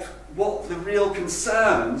what the real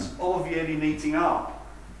concerns of yearly meeting are.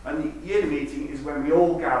 And the yearly meeting is when we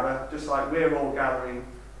all gather, just like we're all gathering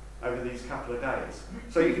over these couple of days.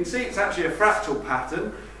 So you can see it's actually a fractal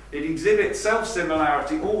pattern. It exhibits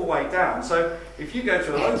self-similarity all the way down. So if you go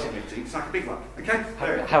to a local meeting, it's like a big one. Okay?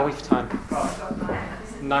 How are we for time? Right.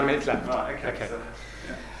 9 minutes left. Right, Okay. So,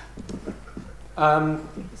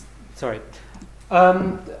 Sorry. I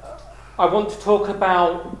want to talk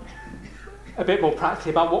about a bit more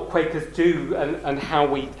practically about what Quakers do and how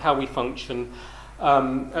we function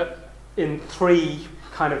in three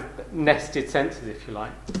kind of nested senses, if you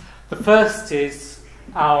like. The first is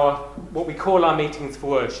what we call our meetings for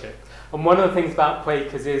worship. And one of the things about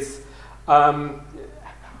Quakers is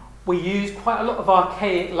we use quite a lot of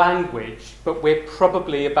archaic language, but we're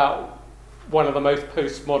probably about one of the most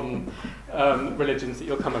postmodern religions that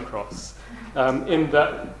you'll come across. In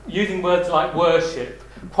that, using words like worship,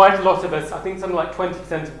 quite a lot of us, I think something like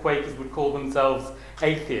 20% of Quakers would call themselves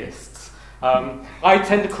atheists. I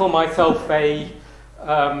tend to call myself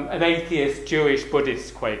an atheist, Jewish,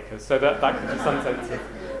 Buddhist Quaker, so that gives you some sense of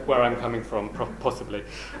where I'm coming from, possibly.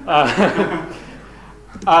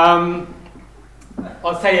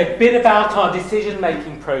 I'll say a bit about our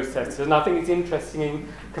decision-making process, and I think it's interesting in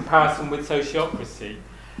comparison with sociocracy.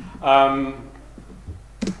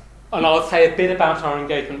 And I'll say a bit about our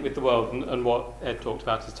engagement with the world and what Ed talked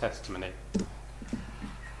about as testimony.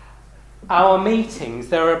 Our meetings,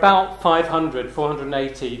 there are about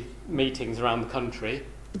 480 meetings around the country.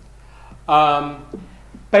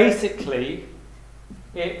 Basically,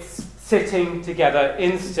 it's sitting together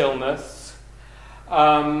in stillness,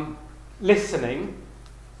 listening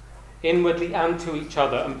inwardly and to each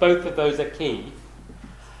other, and both of those are key.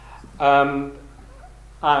 And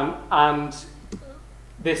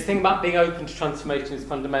this thing about being open to transformation is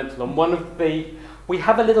fundamental. And we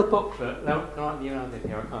have a little booklet, there aren't any around in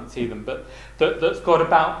here, I can't see them, but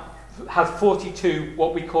has 42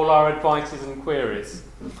 what we call our advices and queries.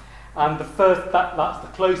 And the first, that's the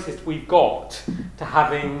closest we've got to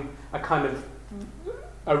having a kind of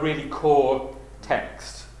a really core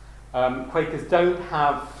text. Quakers don't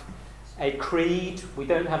have a creed, we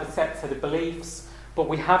don't have a set of beliefs, but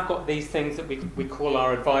we have got these things that we call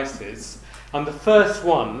our advices. And the first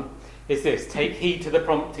one is this: take heed to the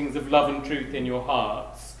promptings of love and truth in your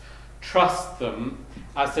hearts. Trust them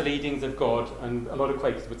as the leadings of God, and a lot of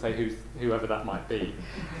Quakers would say whoever that might be,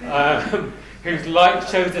 whose light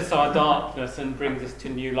shows us our darkness and brings us to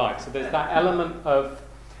new life. So there's that element of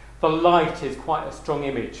the light is quite a strong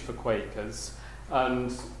image for Quakers,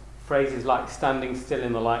 and phrases like standing still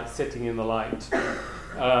in the light, sitting in the light.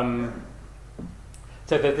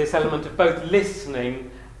 So there's this element of both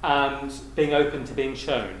listening and being open to being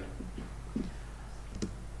shown.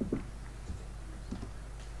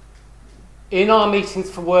 In our meetings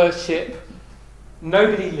for worship,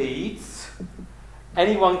 nobody leads.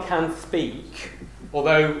 Anyone can speak,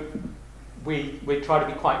 although we try to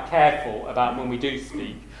be quite careful about when we do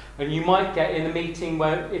speak. And you might get in a meeting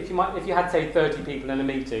where, if you had, say, 30 people in a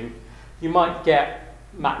meeting, you might get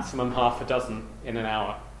maximum half a dozen in an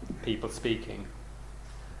hour people speaking.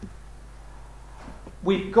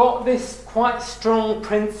 We've got this quite strong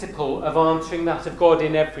principle of answering that of God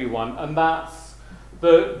in everyone, and that's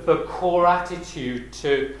the core attitude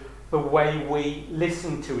to the way we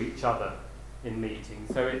listen to each other in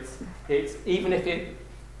meetings. So it's even if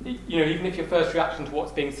your first reaction to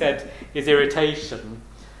what's being said is irritation,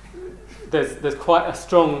 there's quite a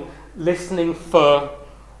strong listening for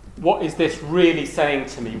what is this really saying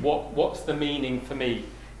to me? What's the meaning for me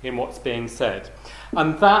in what's being said?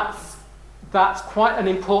 And that's quite an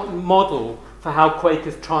important model for how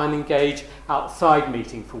Quakers try and engage outside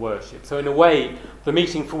meeting for worship. So in a way, the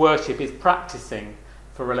meeting for worship is practicing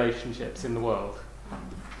for relationships in the world.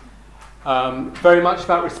 Very much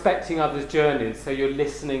about respecting others' journeys, so you're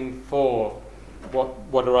listening for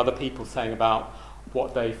what are other people saying about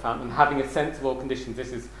what they found, and having a sense of all conditions.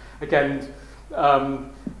 This is, again,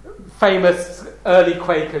 famous early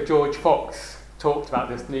Quaker George Fox talked about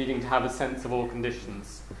this, needing to have a sense of all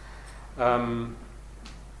conditions.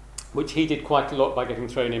 Which he did quite a lot by getting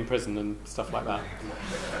thrown in prison and stuff like that.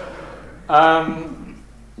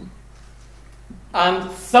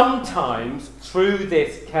 And sometimes, through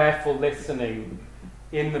this careful listening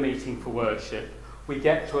in the meeting for worship, we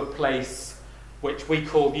get to a place which we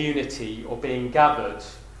call unity, or being gathered.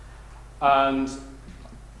 And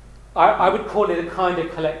I would call it a kind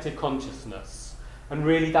of collective consciousness. And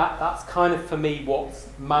really that's kind of, for me, what's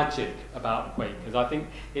magic about Quakers. I think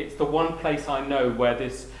it's the one place I know where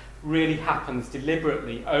this really happens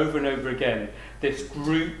deliberately over and over again, this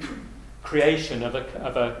group creation of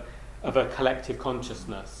a collective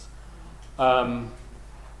consciousness.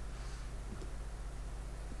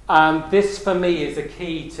 And this, for me, is a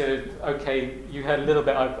key to, okay, you heard a little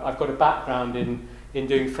bit, I've got a background in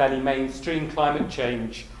doing fairly mainstream climate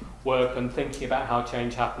change work and thinking about how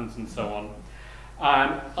change happens and so on.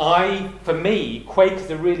 For me,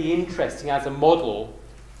 Quakers are really interesting as a model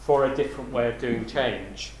for a different way of doing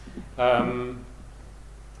change. So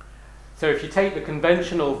if you take the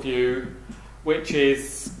conventional view, which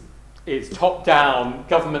is top-down,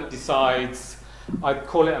 government decides, I'd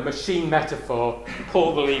call it a machine metaphor,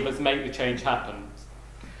 pull the levers, make the change happen.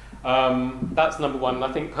 That's number one. And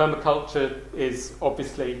I think permaculture is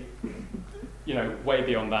obviously, way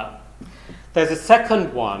beyond that. There's a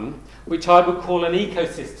second one, which I would call an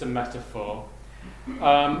ecosystem metaphor,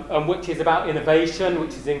 and which is about innovation,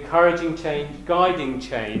 which is encouraging change, guiding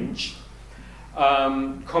change,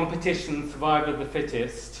 competition, survival of the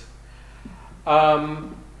fittest.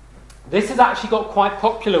 This has actually got quite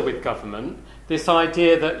popular with government, this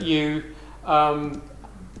idea that you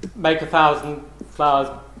make 1,000 flowers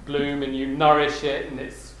bloom and you nourish it, and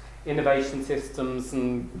it's innovation systems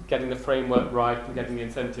and getting the framework right and getting the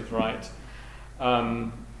incentives right.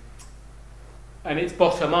 And it's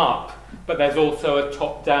bottom up, but there's also a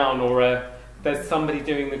top down, or there's somebody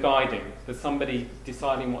doing the guiding. There's somebody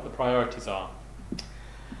deciding what the priorities are.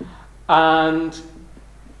 And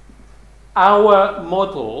our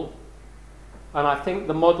model, and I think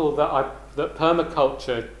the model that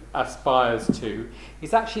permaculture aspires to,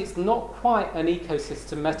 is actually, it's not quite an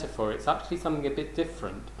ecosystem metaphor. It's actually something a bit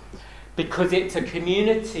different, because it's a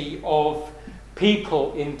community of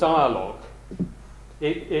people in dialogue.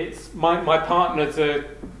 It's my partner's a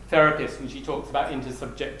therapist, and she talks about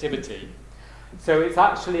intersubjectivity. So it's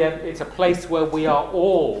actually it's a place where we are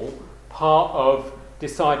all part of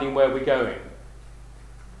deciding where we're going.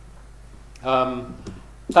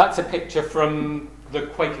 That's a picture from the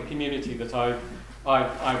Quaker community that I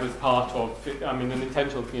was part of. I'm in an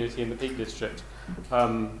intentional community in the Peak District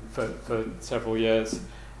for several years.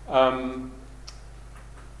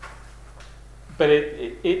 But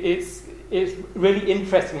it's really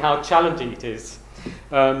interesting how challenging it is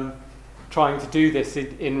trying to do this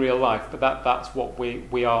in real life. But that's what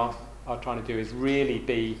we are trying to do, is really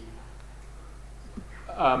be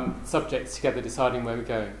subjects together deciding where we're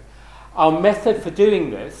going. Our method for doing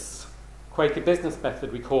this, Quaker business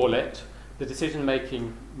method we call it, the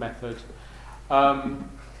decision-making method,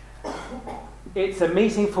 it's a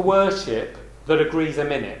meeting for worship that agrees a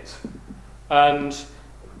minute. And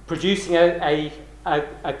producing a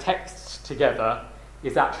text together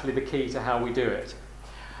is actually the key to how we do it.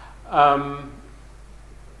 I've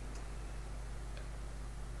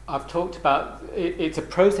talked about it's a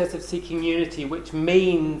process of seeking unity, which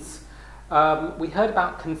means we heard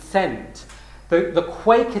about consent. The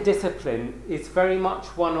Quaker discipline is very much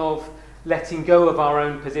one of letting go of our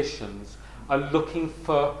own positions and looking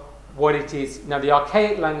for what it is. Now, the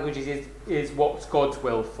archaic language is what's God's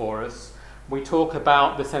will for us. We talk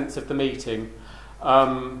about the sense of the meeting,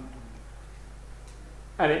 and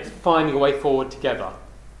it's finding a way forward together.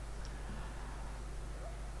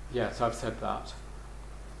 Yes, I've said that.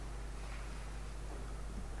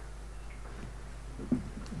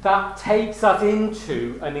 That takes us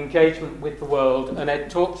into an engagement with the world, and Ed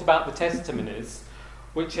talked about the testimonies,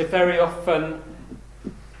 which are very often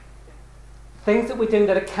things that we're doing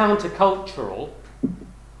that are countercultural,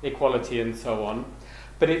 equality and so on,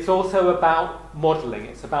 but it's also about modelling.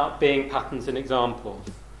 It's about being patterns and examples.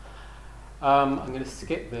 I'm going to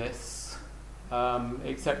skip this,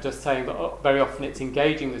 except just saying that very often it's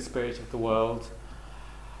engaging the spirit of the world.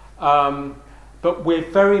 But we're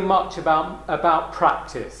very much about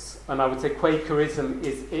practice, and I would say Quakerism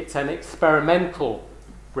it's an experimental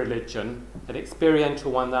religion, an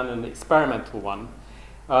experiential one and an experimental one.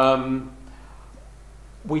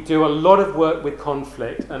 We do a lot of work with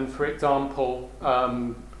conflict, and for example,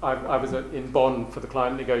 I was in Bonn for the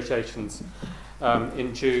climate negotiations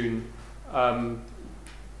in June,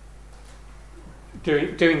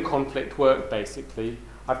 doing conflict work basically.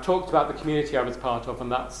 I've talked about the community I was part of,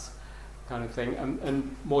 and that's kind of thing,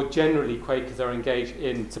 and more generally Quakers are engaged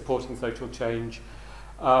in supporting social change.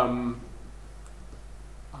 I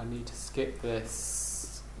need to skip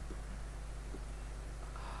this.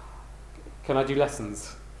 Can I do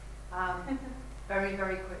lessons? Very,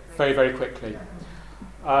 very quickly. Very, very quickly.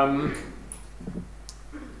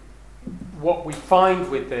 What we find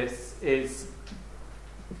with this is,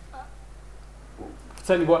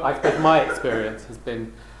 certainly what I suppose my experience has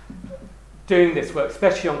been doing this work,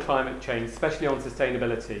 especially on climate change, especially on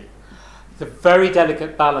sustainability. It's a very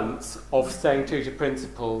delicate balance of staying true to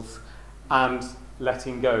principles and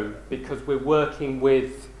letting go, because we're working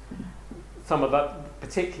with some of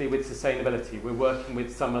particularly with sustainability, we're working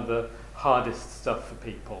with some of the hardest stuff for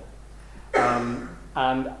people. At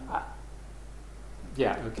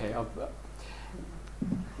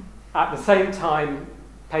the same time,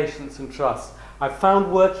 patience and trust. I've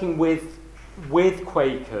found working with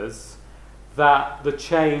Quakers that the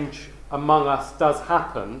change among us does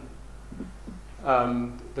happen,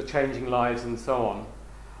 the changing lives and so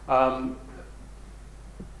on.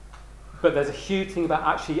 But there's a huge thing about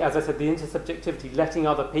actually, as I said, the intersubjectivity, letting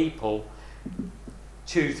other people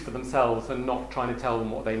choose for themselves and not trying to tell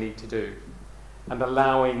them what they need to do, and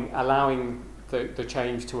allowing the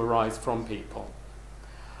change to arise from people.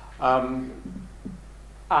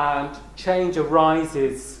 And change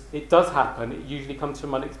arises, it does happen, it usually comes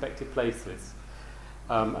from unexpected places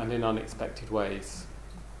and in unexpected ways.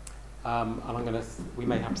 And we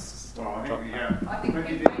may have to stop. Well, I think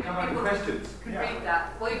maybe people come up with questions. could read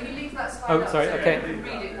that. Well, if you leave that slide Oh, up, sorry, so okay. you can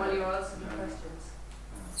read it while you're asking questions.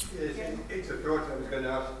 Yes, it's a thought I was going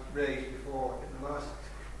to raise before in the last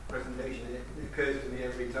presentation. It occurs to me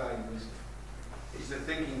every time. It's a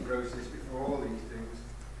thinking process before all these things.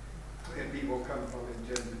 Where people come from in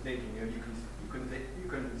terms of thinking, and you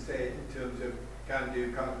can say it in terms of can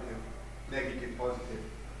do, can't do, negative, positive.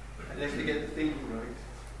 Unless they get the thinking right,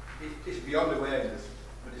 it's beyond awareness,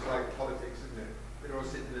 but it's like politics, isn't it? They're all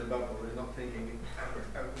sitting in a bubble, they're not thinking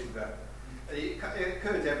out with that. It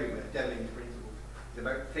occurs everywhere, Deming's principles. It's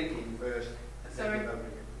about thinking first and So then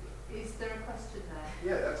developing it. Is there a question there?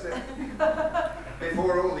 Yeah, that's it.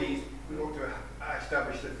 Before all these, we ought to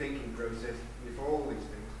establish the thinking process before all these things.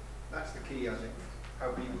 That's the key, I think,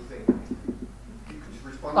 how people think. You can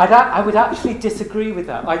respond I would actually disagree with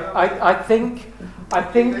that. I think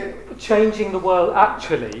changing the world,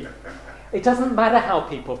 actually, it doesn't matter how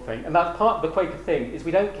people think, and that's part of the Quaker thing, is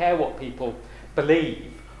we don't care what people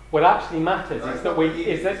believe. What actually matters is that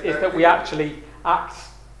we actually act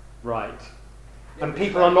right. And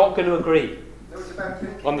people are not going to agree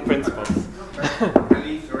on the principles. It's not about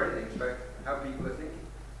beliefs or anything, it's about how people are thinking.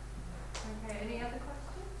 Okay, any other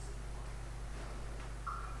questions?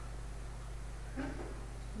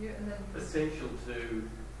 You and then Essential to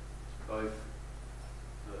both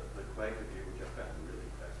the Quaker view, which I found really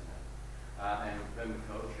fascinating, and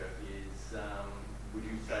permaculture is, would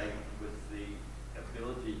you say, with the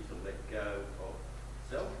ability to let go of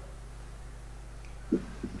self in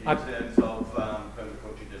terms of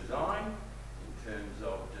permaculture design, in terms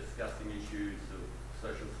of discussing issues of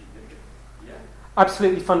social significance? Yeah.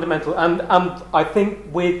 Absolutely fundamental. And I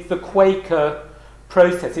think with the Quaker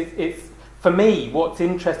process, it's for me, what's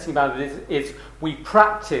interesting about it is we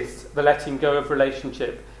practice the letting go of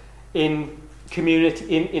relationship in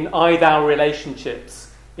community, in I-thou relationships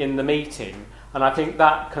in the meeting. And I think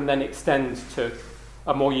that can then extend to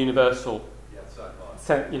a more universal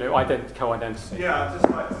co-identity. Yeah, I'd just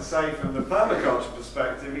like to say from the permaculture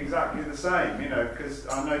perspective, exactly the same, because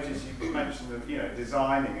I noticed you mentioned that,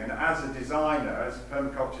 designing, and as a designer, as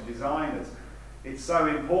permaculture designers, it's so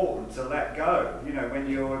important to let go, when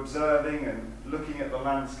you're observing and looking at the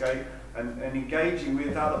landscape and engaging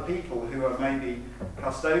with other people who are maybe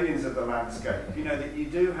custodians of the landscape, that you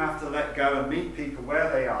do have to let go and meet people where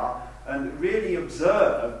they are and really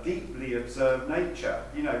deeply observe nature,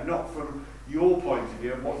 not from your point of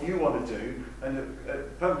view of what you want to do. And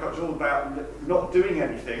permaculture is all about not doing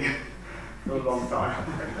anything for a long time.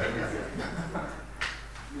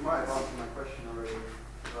 You might have answered my question already,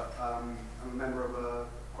 but I'm a member of a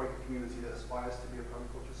Quaker community that aspires to be a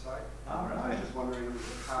permaculture site. All right. I was just wondering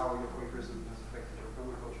how your Quakerism has affected your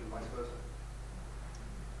permaculture and vice versa.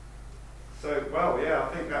 So, well, yeah,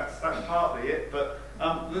 I think that's partly it, but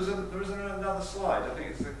there was another slide. I think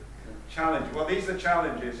it's a challenge. Well, these are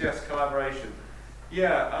challenges, yes, collaboration.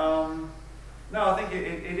 Yeah, no, I think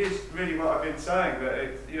it is really what I've been saying,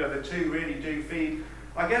 that the two really do feed.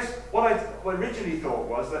 I guess what I originally thought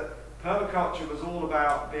was that permaculture was all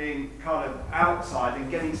about being kind of outside and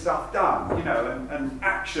getting stuff done, and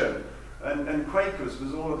action, and Quakers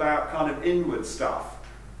was all about kind of inward stuff.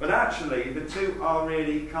 But actually, the two are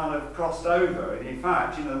really kind of crossed over. And in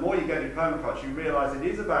fact, the more you get into permaculture, you realise it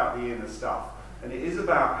is about the inner stuff. And it is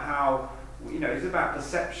about how, it's about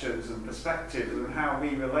perceptions and perspectives and how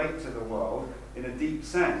we relate to the world in a deep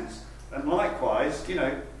sense. And likewise,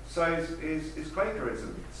 so is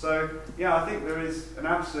Quakerism. So, yeah, I think there is an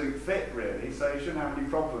absolute fit, really, so you shouldn't have any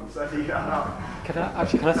problems. Can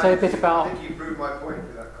I say a bit about... I think you proved my point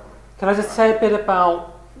with that comment. Can I just say a bit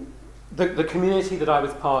about the community that I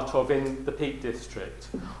was part of in the Peak District?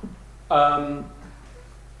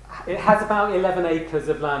 it has about 11 acres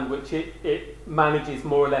of land which it manages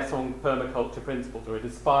more or less on permaculture principles, or it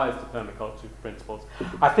aspires to permaculture principles.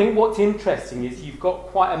 I think what's interesting is you've got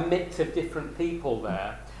quite a mix of different people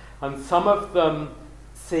there, and some of them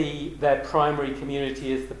see their primary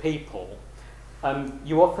community as the people, and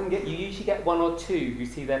you usually get one or two who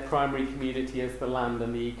see their primary community as the land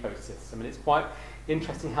and the ecosystem, and it's quite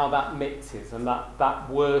interesting how that mixes, and that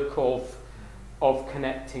work of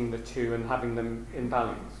connecting the two and having them in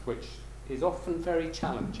balance, which is often very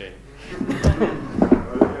challenging.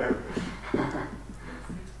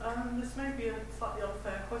 This may be a slightly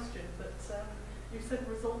unfair question, but you said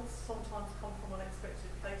results sometimes come from unexpected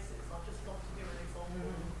places. I'd just like to give an example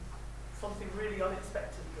of something really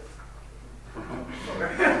unexpected.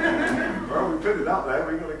 Well, we put it up there,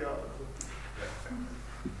 we've got to go.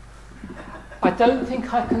 I don't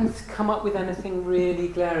think I can come up with anything really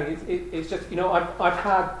glaring. It's just, you know, I've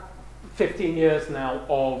had 15 years now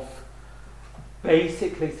of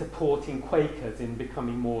basically supporting Quakers in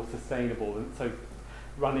becoming more sustainable, and so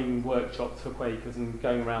running workshops for Quakers and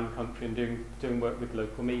going around the country and doing work with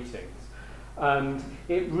local meetings. And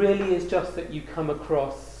it really is just that you come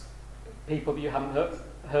across people that you haven't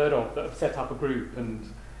heard of that have set up a group, and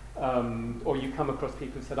or you come across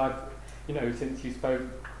people who said, I've, you know, since you spoke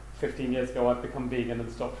 15 years ago, I've become vegan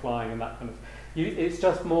and stopped flying, and that kind of. It's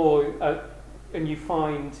just more, and you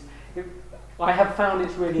find. I have found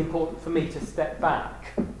it's really important for me to step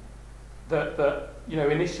back. That you know,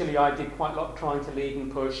 initially I did quite a lot of trying to lead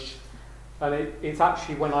and push, and it's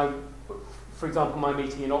actually when for example, my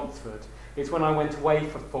meeting in Oxford, it's when I went away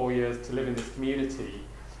for 4 years to live in this community.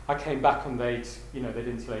 I came back and they'd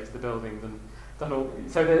insulated the buildings and done all.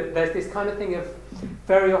 So there's this kind of thing of,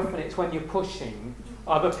 very often it's when you're pushing,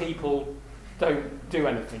 other people don't do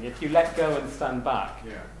anything. If you let go and stand back,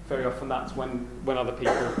 very often that's when other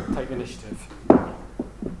people take the initiative.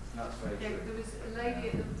 That's very true. There was a lady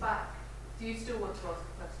at the back. Do you still want to ask a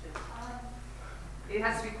question? It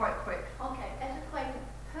has to be quite quick. Okay, as a Quaker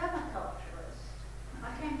permaculturist, I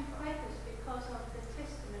came to Quakers because of the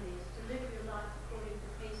testimonies to live your life according to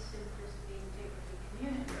peace, simplicity, integrity,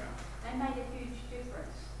 community. They made a huge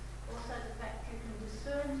difference. Also the fact you can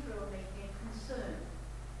discern through a meeting and concern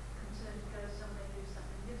to go somewhere, do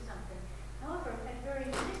something. However, I've had very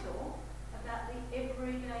little about the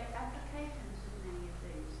everyday applications of many of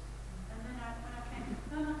these. And then when I came to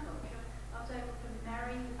permaculture, I was able to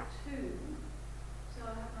marry the two. So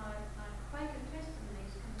I have my Quaker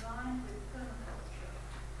testimonies combined with permaculture,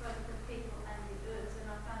 both the people and the earth, and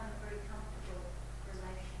I found a very comfortable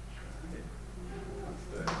relationship.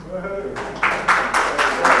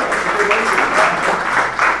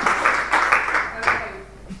 Okay,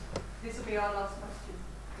 this will be our last question.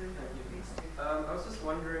 I was just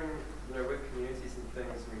wondering, you know, with communities and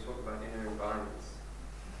things, when we talk about inner environments,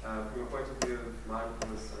 from a point of view of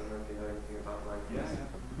mindfulness, I don't know if you know anything about mindfulness.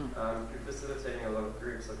 Through facilitating a lot of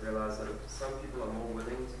groups, I've realized that some people are more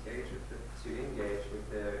willing to engage with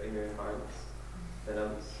their inner environments than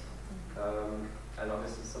others. And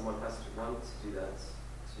obviously someone has to want to do that,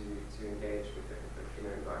 to engage with their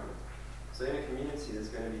inner environment. So in a community, there's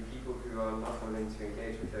going to be people who are not willing to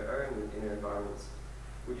engage with their own inner environments.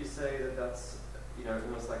 Would you say that that's, you know,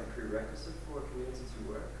 almost like a prerequisite for a community to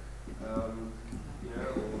work? You know,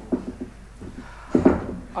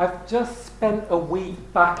 I've just spent a week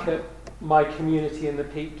back at my community in the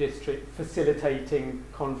Peak District facilitating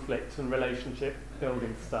conflict and relationship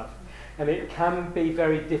building stuff. And it can be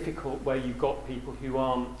very difficult where you've got people who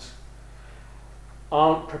aren't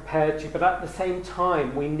prepared to, but at the same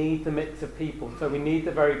time we need the mix of people. So we need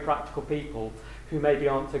the very practical people who maybe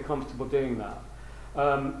aren't so comfortable doing that.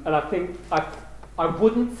 And I think I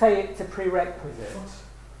wouldn't say it's a prerequisite,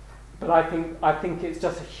 but I think it's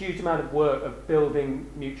just a huge amount of work of building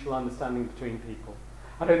mutual understanding between people.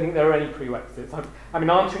 I don't think there are any prerequisites. I mean,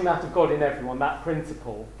 answering that of God in everyone, that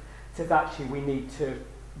principle says actually we need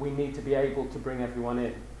to be able to bring everyone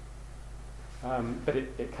in. But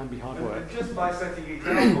it can be hard work. And just by setting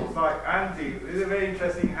examples, like Andy, it's very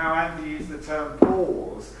interesting how Andy used the term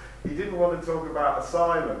pause. He didn't want to talk about a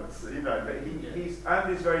silence, you know, but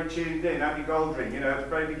Andy's very tuned in. Andy Goldring, you know, at the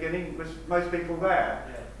very beginning, was most people there.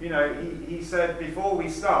 You know, he said, before we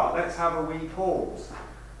start, let's have a wee pause.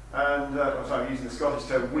 And, I'm using the Scottish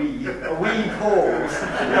term, a wee pause.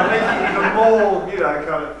 You know, making it even more, you know,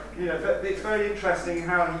 kind of, you know, but it's very interesting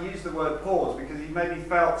how he used the word pause, because he maybe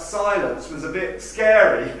felt silence was a bit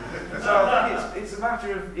scary. So I think it's a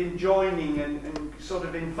matter of enjoining and sort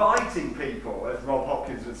of inviting people, as Rob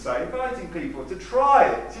Hopkins would say, inviting people to try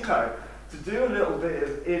it, you know, to do a little bit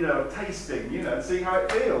of inner tasting, you know, and see how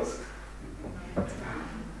it feels.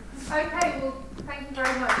 Okay, well, Thank you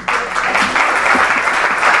very much.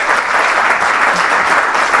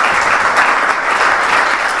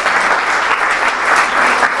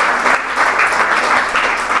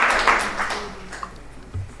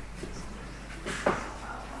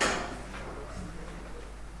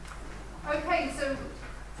 Okay, so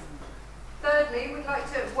thirdly, we'd like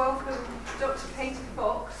to welcome Dr. Katy,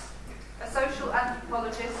 a social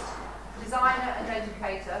anthropologist, designer and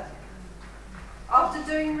educator. After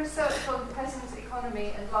doing research on peasants'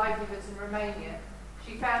 economy and livelihoods in Romania,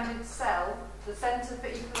 she founded CEL, the Centre for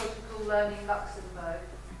Ecological Learning Luxembourg,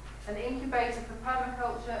 an incubator for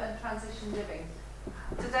permaculture and transition living.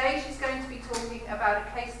 Today she's going to be talking about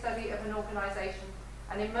a case study of an organisation,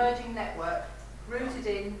 an emerging network, rooted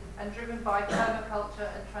in and driven by permaculture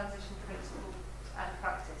and transition principles and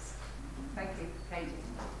practice. Thank you, Katy.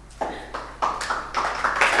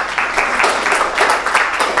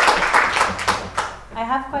 I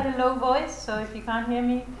have quite a low voice, so if you can't hear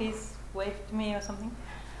me, please wave to me or something.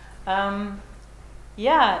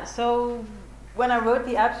 Yeah, so when I wrote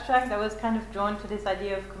the abstract, I was kind of drawn to this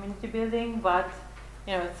idea of community building, but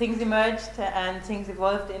you know, things emerged and things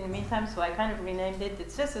evolved in the meantime, so I kind of renamed it.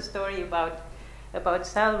 It's just a story about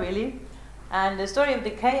CEL, really. And the story of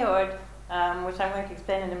the Chaord, which I'm going to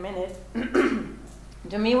explain in a minute,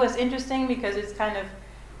 to me was interesting because it's kind of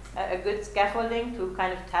a good scaffolding to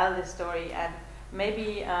kind of tell this story. And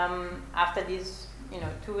maybe after these,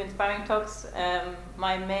 two inspiring talks,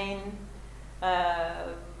 my main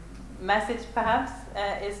message perhaps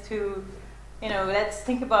is to, let's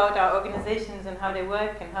think about our organizations and how they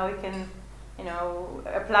work and how we can,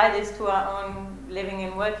 apply this to our own living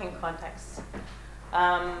and working contexts.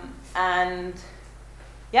 And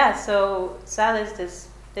yeah, so CEL is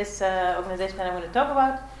this organization that I'm going to talk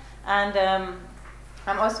about, and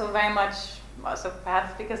I'm also very much, also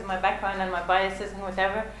perhaps because of my background and my biases and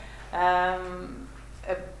whatever,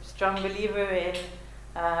 a strong believer in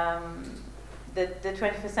the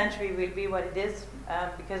 21st century will be what it is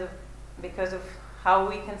because of how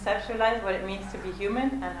we conceptualize what it means to be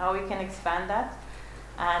human and how we can expand that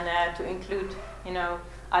and to include,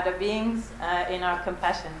 other beings in our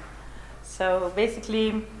compassion. So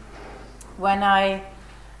basically, when I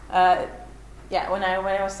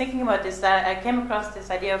was thinking about this, I came across this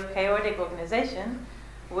idea of chaotic organization,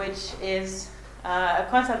 which is a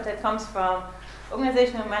concept that comes from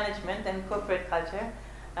organizational management and corporate culture.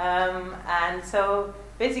 And so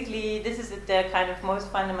basically, this is the kind of most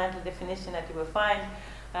fundamental definition that you will find.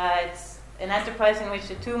 It's an enterprise in which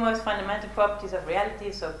the two most fundamental properties of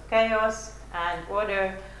reality, so chaos and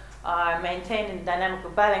order, are maintained in dynamical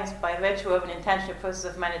balance by virtue of an intentional process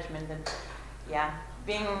of management. And yeah,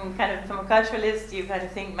 being kind of from a culturalist, you kind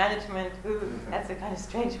of think management, ooh, that's a kind of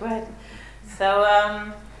strange word. So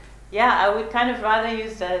I would kind of rather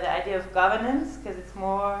use the idea of governance, because it's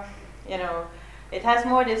more, it has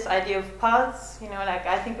more this idea of pulse, like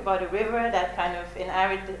I think about a river that kind of in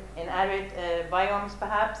arid biomes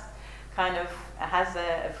perhaps kind of has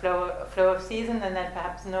a flow of season and then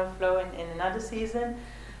perhaps no flow in another season.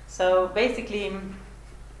 So basically,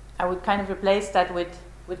 I would kind of replace that with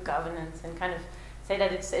governance and kind of say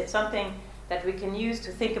that it's something that we can use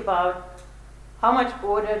to think about how much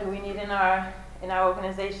order do we need in our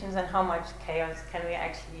organizations and how much chaos can we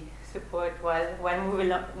actually support while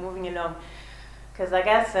moving along. Because I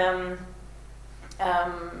guess,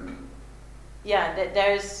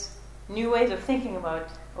 there's new ways of thinking about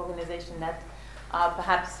organization that are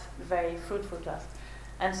perhaps very fruitful to us.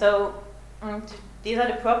 And so these are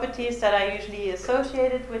the properties that are usually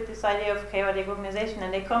associated with this idea of chaotic organization,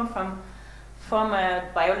 and they come from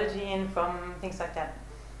biology and from things like that.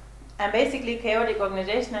 And basically, chaotic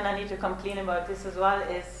organization, and I need to come clean about this as well,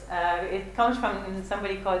 is it comes from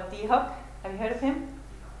somebody called Have you heard of him?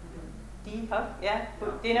 Yeah?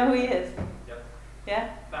 Do you know who he is? Yep. Yeah?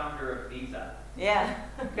 Founder of Visa. Yeah,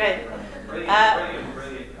 great. Brilliant guy.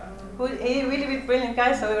 He really was a brilliant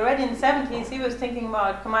guy. So already in the 70s, he was thinking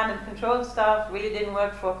about command and control stuff, really didn't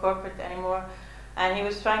work for corporate anymore. And he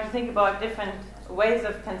was trying to think about different ways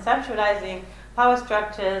of conceptualizing power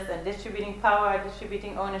structures and distributing power,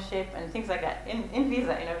 distributing ownership, and things like that in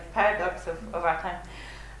Visa, paradox of our time.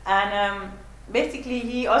 And basically,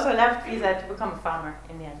 he also left Visa to become a farmer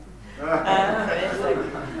in the end. It's like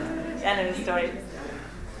the end of the story.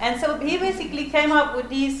 And so he basically came up with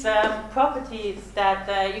these properties that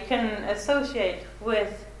you can associate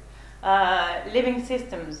with living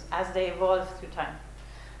systems as they evolve through time.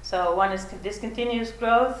 So one is discontinuous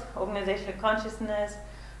growth, organizational consciousness,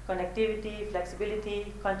 connectivity,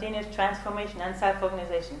 flexibility, continuous transformation, and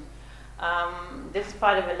self-organization. This is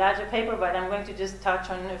part of a larger paper, but I'm going to just touch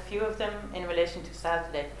on a few of them in relation to CEL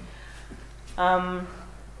today.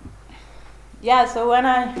 Yeah, so when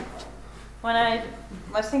I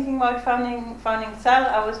was thinking about founding Cell,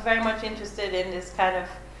 I was very much interested in this kind of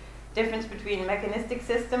difference between mechanistic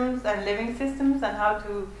systems and living systems, and how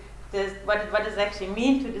to what does it actually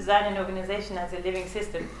mean to design an organization as a living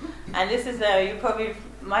system. And this is you probably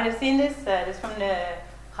might have seen this. This from the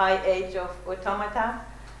high age of automata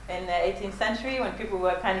in the 18th century, when people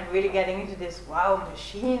were kind of really getting into this, wow,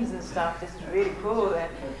 machines and stuff, this is really cool.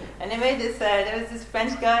 And they made this, there was this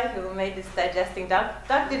French guy who made this digesting duck.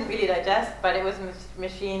 Duck didn't really digest, but it was a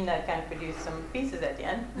machine that kind of produced some pieces at the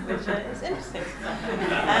end, which is interesting.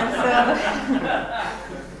 And so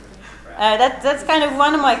that's kind of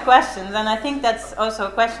one of my questions, and I think that's also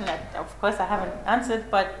a question that, of course, I haven't answered,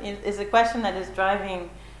 but is a question that is driving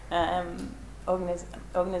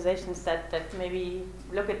organizations that maybe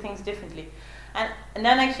look at things differently. And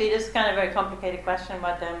then actually, this is kind of a very complicated question,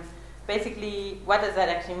 but basically, what does that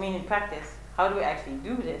actually mean in practice? How do we actually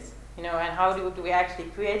do this? You know, and how do we actually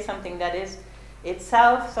create something that is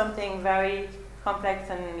itself something very complex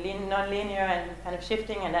and non-linear and kind of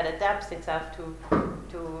shifting, and that adapts itself to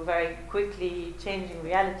very quickly changing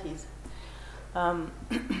realities.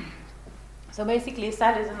 So basically,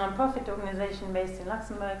 SAL is a non-profit organization based in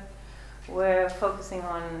Luxembourg. We're focusing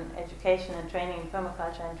on education and training in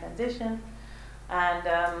permaculture and transition.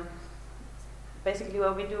 And basically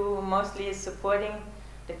what we do mostly is supporting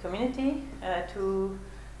the community to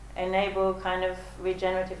enable kind of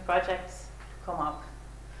regenerative projects to come up.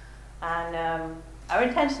 And our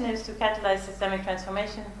intention is to catalyze systemic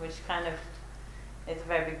transformation, which kind of is a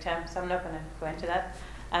very big term, so I'm not going to go into that.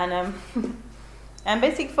 And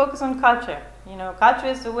basically focus on culture. You know, culture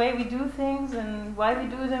is the way we do things and why we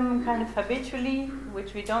do them kind of habitually,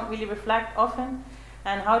 which we don't really reflect often.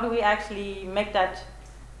 And how do we actually make that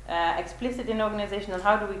explicit in organization, and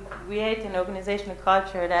how do we create an organizational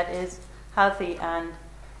culture that is healthy and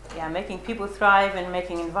making people thrive and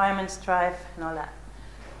making environments thrive and all that.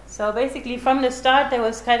 So basically from the start there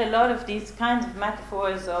was quite a lot of these kinds of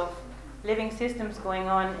metaphors of living systems going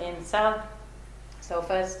on in Cell. So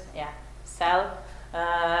first, Cell,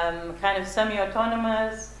 kind of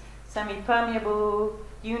semi-autonomous, semi-permeable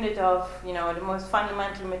unit of, you know, the most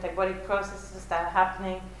fundamental metabolic processes that are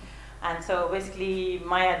happening. And so basically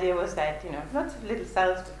my idea was that, you know, lots of little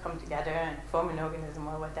cells would come together and form an organism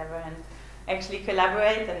or whatever and actually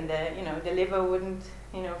collaborate, and you know, the liver wouldn't,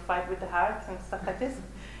 you know, fight with the heart and stuff like this.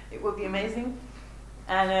 It would be amazing.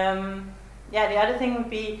 And the other thing would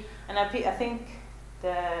be, and I think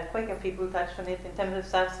the Quaker people touched on it in terms of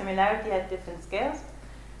self-similarity at different scales.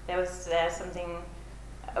 There was something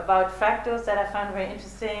about fractals that I found very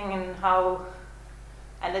interesting, and how,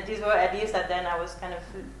 and that these were ideas that then I was kind of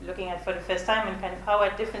looking at for the first time, and kind of how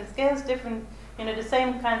at different scales, different, you know, the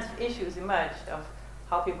same kinds of issues emerged of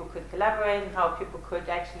how people could collaborate and how people could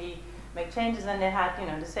actually make changes, and they had, you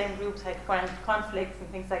know, the same groups had conflicts and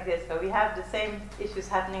things like this. So we have the same issues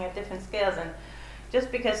happening at different scales, and just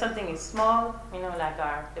because something is small, you know, like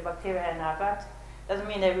the bacteria in our gut, doesn't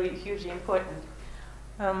mean they're really hugely important.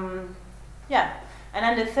 And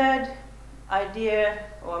then the third idea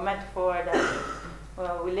or metaphor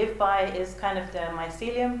that we live by is kind of the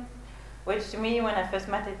mycelium, which to me, when I first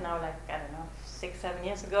met it now, like, I don't know, 6-7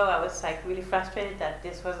 years ago, I was like really frustrated that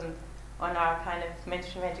this wasn't on our kind of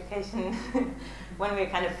mainstream education. When we're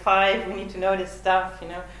kind of 5, we need to know this stuff, you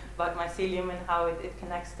know, about mycelium and how it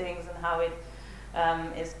connects things, and how it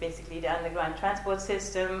is basically the underground transport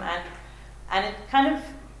system, and it kind of,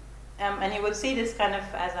 and you will see this kind of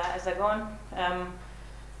as I go on,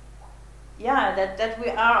 that we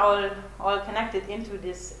are all connected into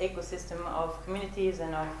this ecosystem of communities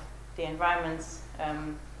and of the environments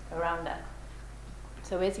around that.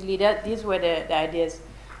 So basically, these were the ideas,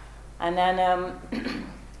 and then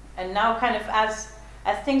and now kind of as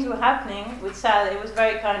things were happening with Cell, it was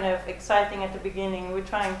very kind of exciting at the beginning. We were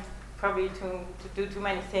trying probably to do too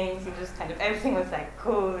many things, and just kind of everything was like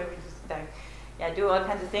cool, and we just like do all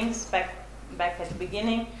kinds of things back at the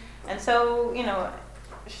beginning. And so, you know,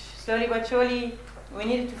 slowly but surely we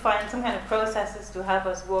needed to find some kind of processes to help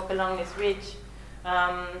us walk along this ridge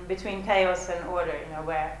between chaos and order, you know,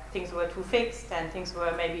 where things were too fixed and things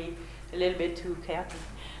were maybe a little bit too chaotic.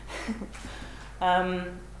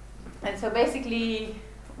 And so basically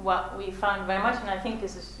what we found very much, and I think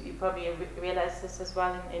this is, you probably realize this as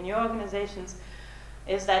well in your organizations,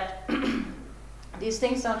 is that these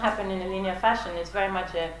things don't happen in a linear fashion. It's very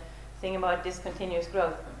much a thing about discontinuous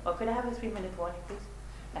growth. Or could I have a 3-minute warning, please?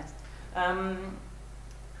 Next.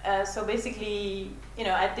 So basically, you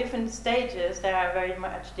know, at different stages, there are very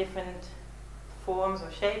much different forms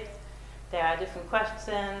or shapes there are different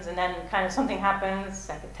questions, and then kind of something happens,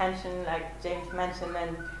 like a tension, like James mentioned,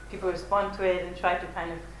 and people respond to it and try to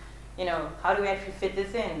kind of, you know, how do we actually fit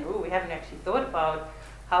this in? Ooh, we haven't actually thought about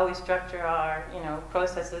how we structure our, you know,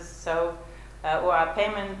 processes, so, or our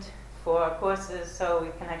payment for our courses, so we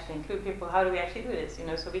can actually include people. How do we actually do this? You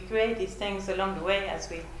know, so we create these things along the way as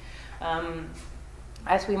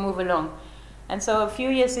we move along. And so a few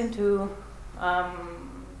years into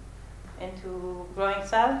growing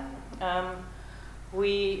Cell,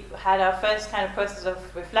 we had our first kind of process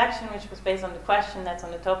of reflection, which was based on the question that's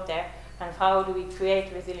on the top there, kind of how do we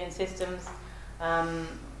create resilient systems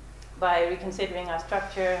by reconsidering our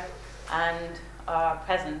structure and our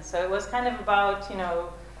presence. So it was kind of about, you know,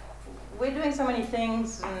 we're doing so many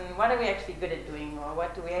things, and what are we actually good at doing, or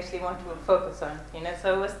what do we actually want to focus on, you know?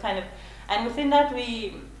 So it was kind of, and within that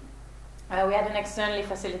we had an externally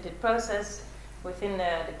facilitated process within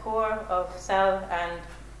the core of Cell, and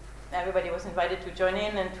everybody was invited to join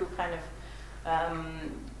in and to kind of,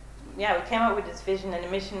 yeah, we came up with this vision and the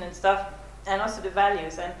mission and stuff, and also the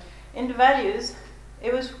values. And in the values,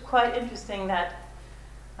 it was quite interesting that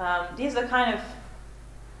these are kind of,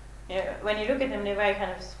 you know, when you look at them, they're very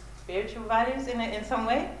kind of spiritual values in some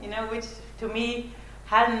way, you know, which to me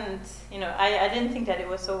hadn't, you know, I didn't think that it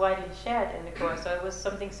was so widely shared in the course, so it was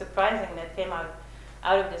something surprising that came out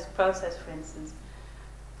of this process, for instance.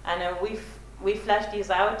 And we fleshed these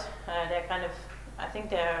out. They're kind of, I think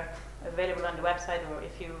they're available on the website, or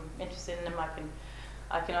if you're interested in them,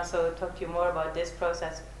 I can also talk to you more about this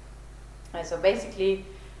process. So basically,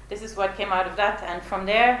 this is what came out of that, and from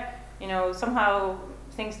there, you know, somehow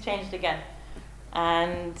things changed again.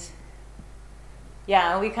 And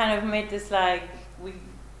yeah, we kind of made this, like, we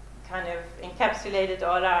kind of encapsulated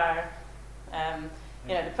all our,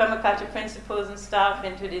 you know, the permaculture principles and stuff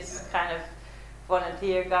into this kind of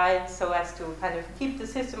volunteer guide, so as to kind of keep the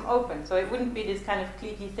system open. So it wouldn't be this kind of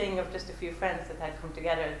cliquey thing of just a few friends that had come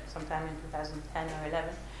together sometime in 2010 or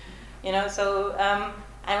 11. You know, so,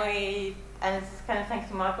 and it's kind of thanks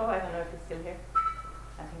to Marco, I don't know if it's still here.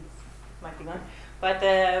 I think it might be gone. But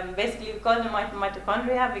basically we call them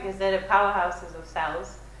mitochondria because they're the powerhouses of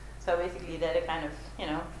cells. So basically they're the kind of, you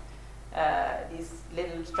know, these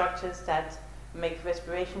little structures that make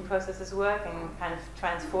respiration processes work and kind of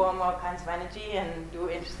transform all kinds of energy and do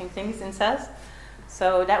interesting things in cells.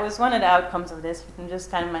 So that was one of the outcomes of this. I'm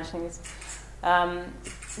just kind of mentioning this.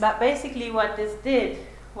 But basically what this did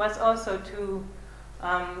was also to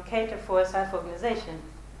cater for self-organization.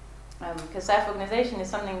 Because self-organization is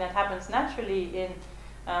something that happens naturally in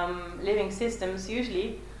living systems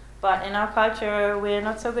usually, but in our culture we're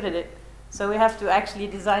not so good at it. So we have to actually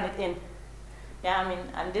design it in. Yeah, I mean,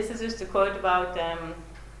 and this is just a quote about,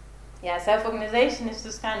 yeah, self-organization is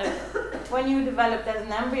just kind of, when you developed as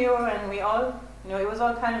an embryo and we all, you know, it was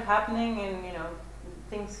all kind of happening and, you know,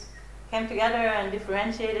 things came together and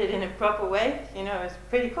differentiated in a proper way. You know, it was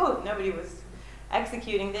pretty cool. Nobody was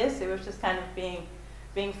executing this. It was just kind of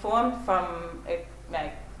being formed from,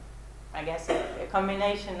 like, I guess, a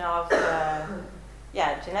combination of,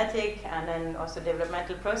 yeah, genetic and then also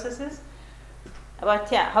developmental processes.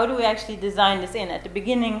 But yeah, how do we actually design this in? At the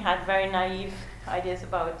beginning, had very naive ideas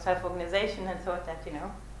about self-organization and thought that, you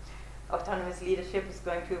know, autonomous leadership is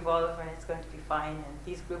going to evolve and it's going to be fine and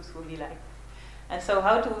these groups will be like. And so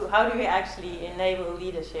how do we actually enable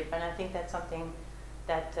leadership? And I think that's something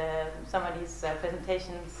that some of these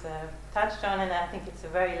presentations touched on, and I think it's a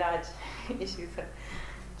very large issue, so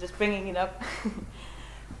just bringing it up.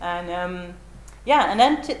 And yeah, and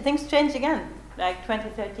then things changed again. Like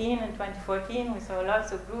 2013 and 2014, we saw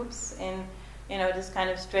lots of groups in, you know, this kind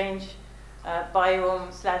of strange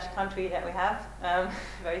biome/country that we have,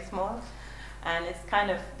 very small. And it's kind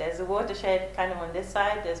of, there's a watershed kind of on this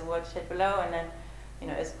side, there's a watershed below, and then, you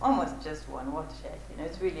know, it's almost just one watershed. You know,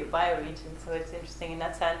 it's really a bioregion, so it's interesting in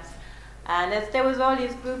that sense. And there was all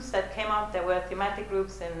these groups that came up. There were thematic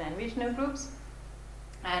groups and regional groups.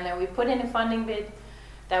 And we put in a funding bid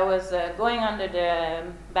that was going under the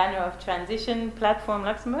banner of Transition Platform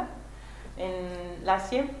Luxembourg in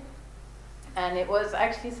last year. And it was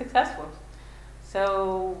actually successful.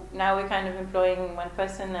 So now we're kind of employing one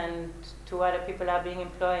person and 2 other people are being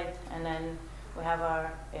employed. And then we have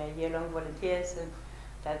our year-long volunteers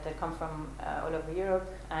that come from all over Europe.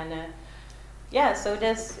 And yeah, so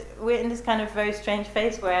we're in this kind of very strange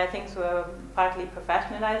phase where things were partly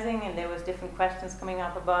professionalizing and there was different questions coming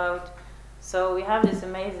up about. So we have this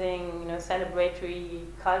amazing, you know, celebratory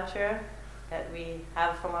culture that we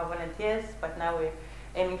have from our volunteers, but now we're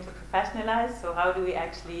aiming to professionalize. So how do we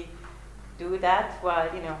actually do that while,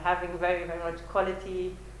 you know, having very, very much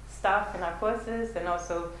quality stuff in our courses and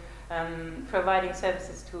also providing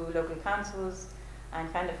services to local councils,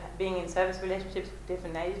 and kind of being in service relationships with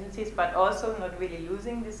different agencies, but also not really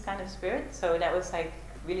losing this kind of spirit. So that was like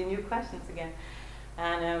really new questions again.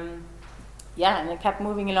 And and it kept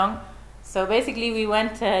moving along. So basically we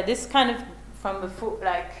went this kind of from before,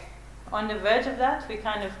 like on the verge of that, we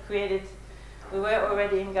kind of created, we were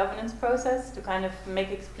already in governance process to kind of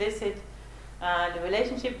make explicit the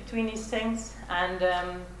relationship between these things. And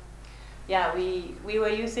we were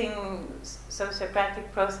using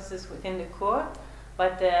sociocratic processes within the core,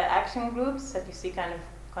 but the action groups that you see kind of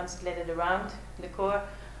constellated around the core,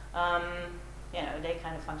 they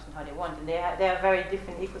kind of function how they want, and they are very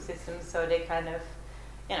different ecosystems. So they kind of,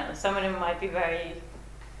 some of them might be very,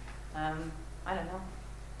 I don't know,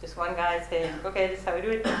 just one guy saying, okay, this is how we do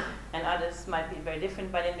it, and others might be very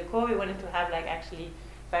different. But in the core, we wanted to have like actually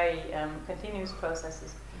very continuous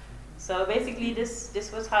processes. So basically,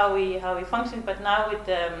 this was how we functioned. But now with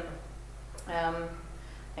the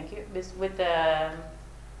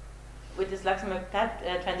with this Luxembourg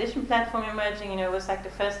transition platform emerging, it was like the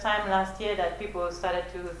first time last year that people started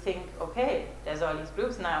to think, okay, there's all these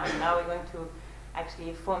groups now, and now we're going to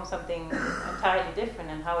actually form something entirely different,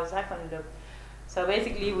 and how is that going to look? So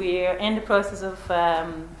basically, we're in the process of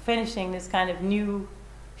finishing this kind of new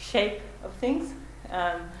shape of things,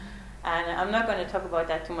 and I'm not going to talk about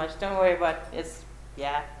that too much. Don't worry about it. It's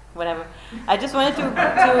whatever. I just wanted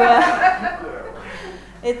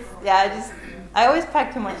I always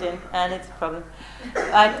pack too much in, and it's a problem.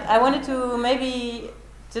 I wanted to maybe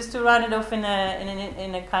just to round it off in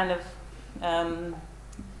a kind of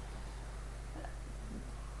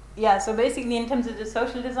so basically in terms of the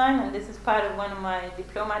social design, and this is part of one of my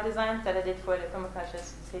diploma designs that I did for the Permaculture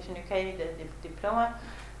Association UK, the diploma.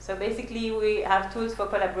 So basically we have tools for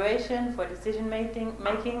collaboration, for decision making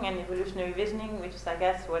and evolutionary visioning, which is I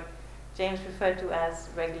guess what James referred to as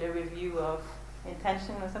regular review of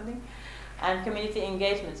intention or something, and community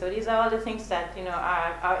engagement. So these are all the things that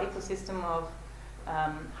are our ecosystem of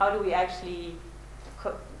how do we actually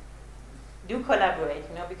collaborate,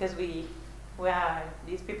 because we are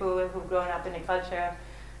these people who've grown up in a culture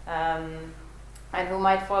and who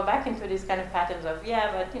might fall back into these kind of patterns of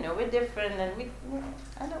but we're different, and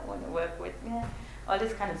I don't want to work with all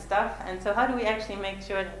this kind of stuff. And so how do we actually make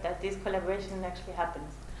sure that this collaboration actually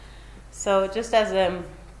happens? So just as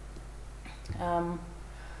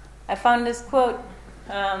I found this quote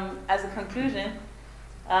as a conclusion.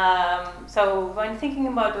 So when thinking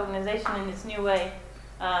about organization in this new way,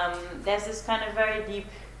 there's this kind of very deep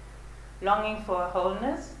longing for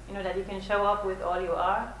wholeness, that you can show up with all you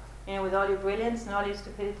are, with all your brilliance and all your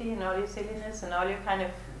stupidity and all your silliness and all your kind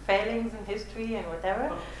of failings in history and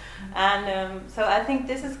whatever. And so I think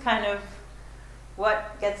this is kind of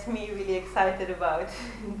what gets me really excited about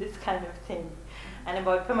this kind of thing, and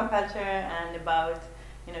about permaculture, and about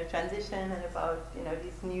transition, and about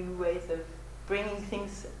these new ways of bringing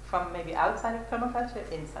things from maybe outside of permaculture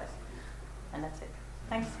inside. And that's it.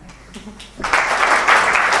 Thanks.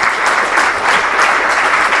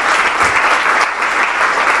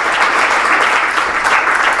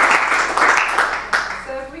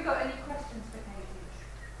 So have we got any questions for Katy?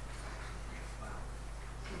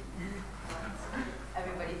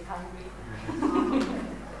 Everybody's hungry.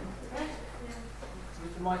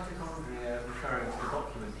 Was the mitochondria referring to the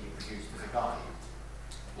document that you produced as a guide?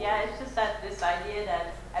 Yeah, it's just that this idea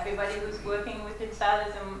that everybody who's working with this cell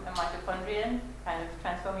is a mitochondrian, kind of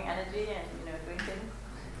transforming energy and doing things.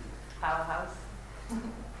 Powerhouse.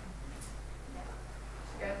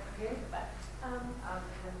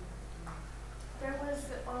 There was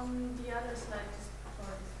on the other slide just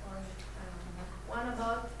before this one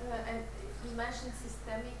about and you mentioned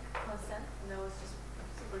systemic consent, and I was just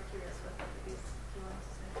super curious what that is. If you want to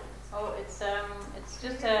say. Oh, it's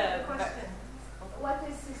just a question. What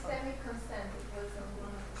is systemic consent? It was one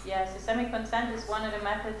of the systemic consent is one of the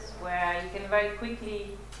methods where you can very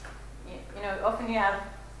quickly, often you have,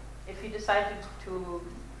 if you decide to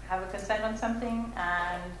have a consent on something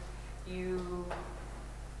and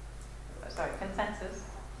consensus,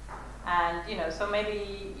 and so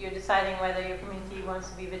maybe you're deciding whether your community wants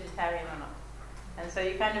to be vegetarian or not, and so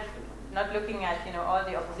you're kind of not looking at all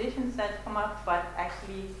the oppositions that come up, but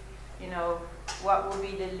actually what will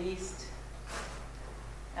be the least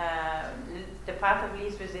the path of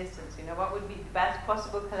least resistance, what would be the best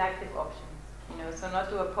possible collective options, so not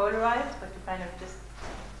to polarize, but to kind of just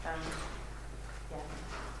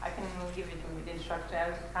I can give you the instruction.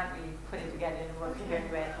 I can't really put it together in a book here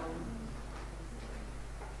anyway at home.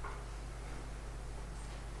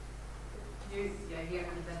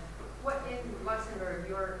 What in Luxembourg,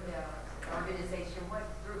 your organization, what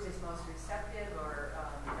group is most receptive or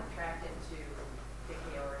attracted to the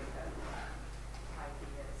Chaordic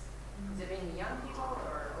ideas? Is it mainly young people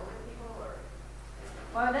or older people? Or?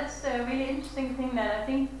 Well, that's a really interesting thing that I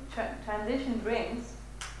think transition brings,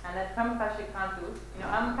 and that permaculture can't do. You know,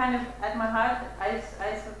 I'm kind of, at my heart, I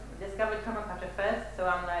discovered permaculture first, so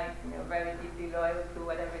I'm like, you know, very deeply loyal to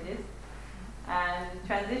whatever it is. And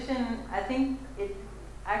transition, I think it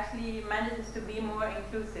actually manages to be more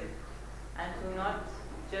inclusive and to not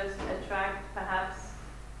just attract perhaps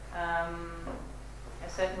a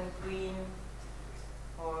certain green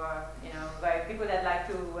or, you know, very people that like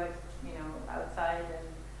to work, you know, outside, and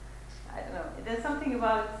I don't know. There's something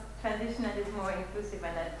about transition that is more inclusive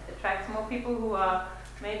and that attracts more people who are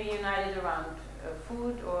maybe united around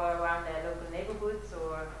food or around their local neighborhoods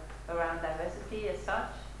or around diversity as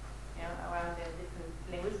such, you know, around the different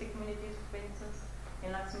linguistic communities, for instance,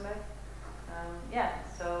 in Luxembourg. Yeah,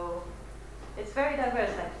 so it's very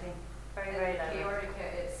diverse actually, very, very diverse. Chaordic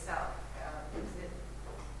itself, is it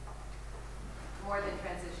more than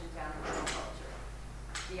transition down to permaculture?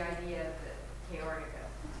 The idea of the Chaordic.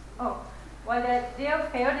 Oh, well, the idea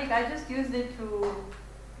of chaotic, I just used it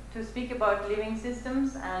to speak about living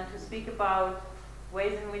systems and to speak about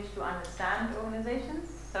ways in which to understand organizations.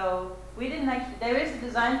 So we didn't actually, there is a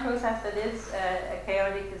design process that is a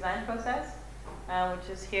chaotic design process, which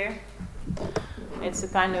is here. It's a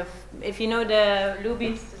kind of, if you know the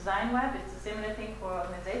Luby's design web, it's a similar thing for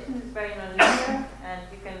organizations. It's very non-linear and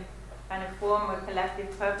you can kind of form a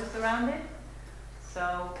collective purpose around it.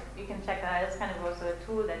 So you can check that out. It's kind of also a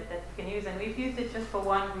tool that you can use, and we've used it just for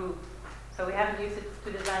one group. So we haven't used it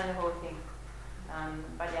to design the whole thing.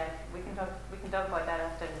 But yeah, we can talk about that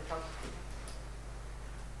after the talk.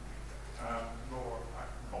 More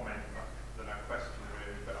a comment than a question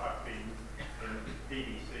really, but I've been in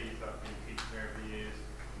PDCs, I've been teaching over the years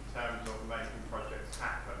in terms of making projects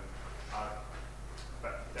happen. I've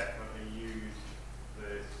definitely used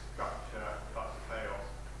the structure plus chaos,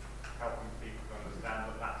 helping people to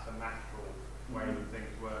understand that that's a natural way that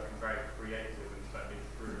things work and very creative, and certainly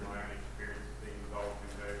through my own experience of being involved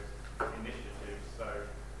in those initiatives. So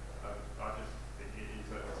I just think it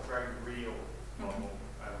is a very real model,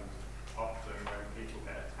 and often when people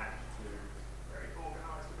get attached to very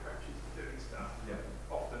organised approaches to doing stuff,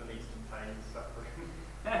 often leads to pain, suffering,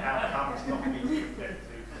 outcomes not meeting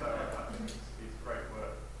objectives. So I think it's great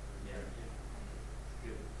work.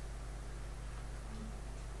 Good.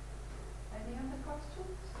 Any other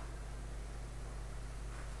questions?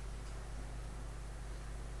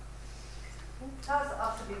 That's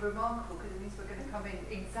utterly remarkable because it means we're going to come in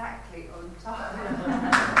exactly on time.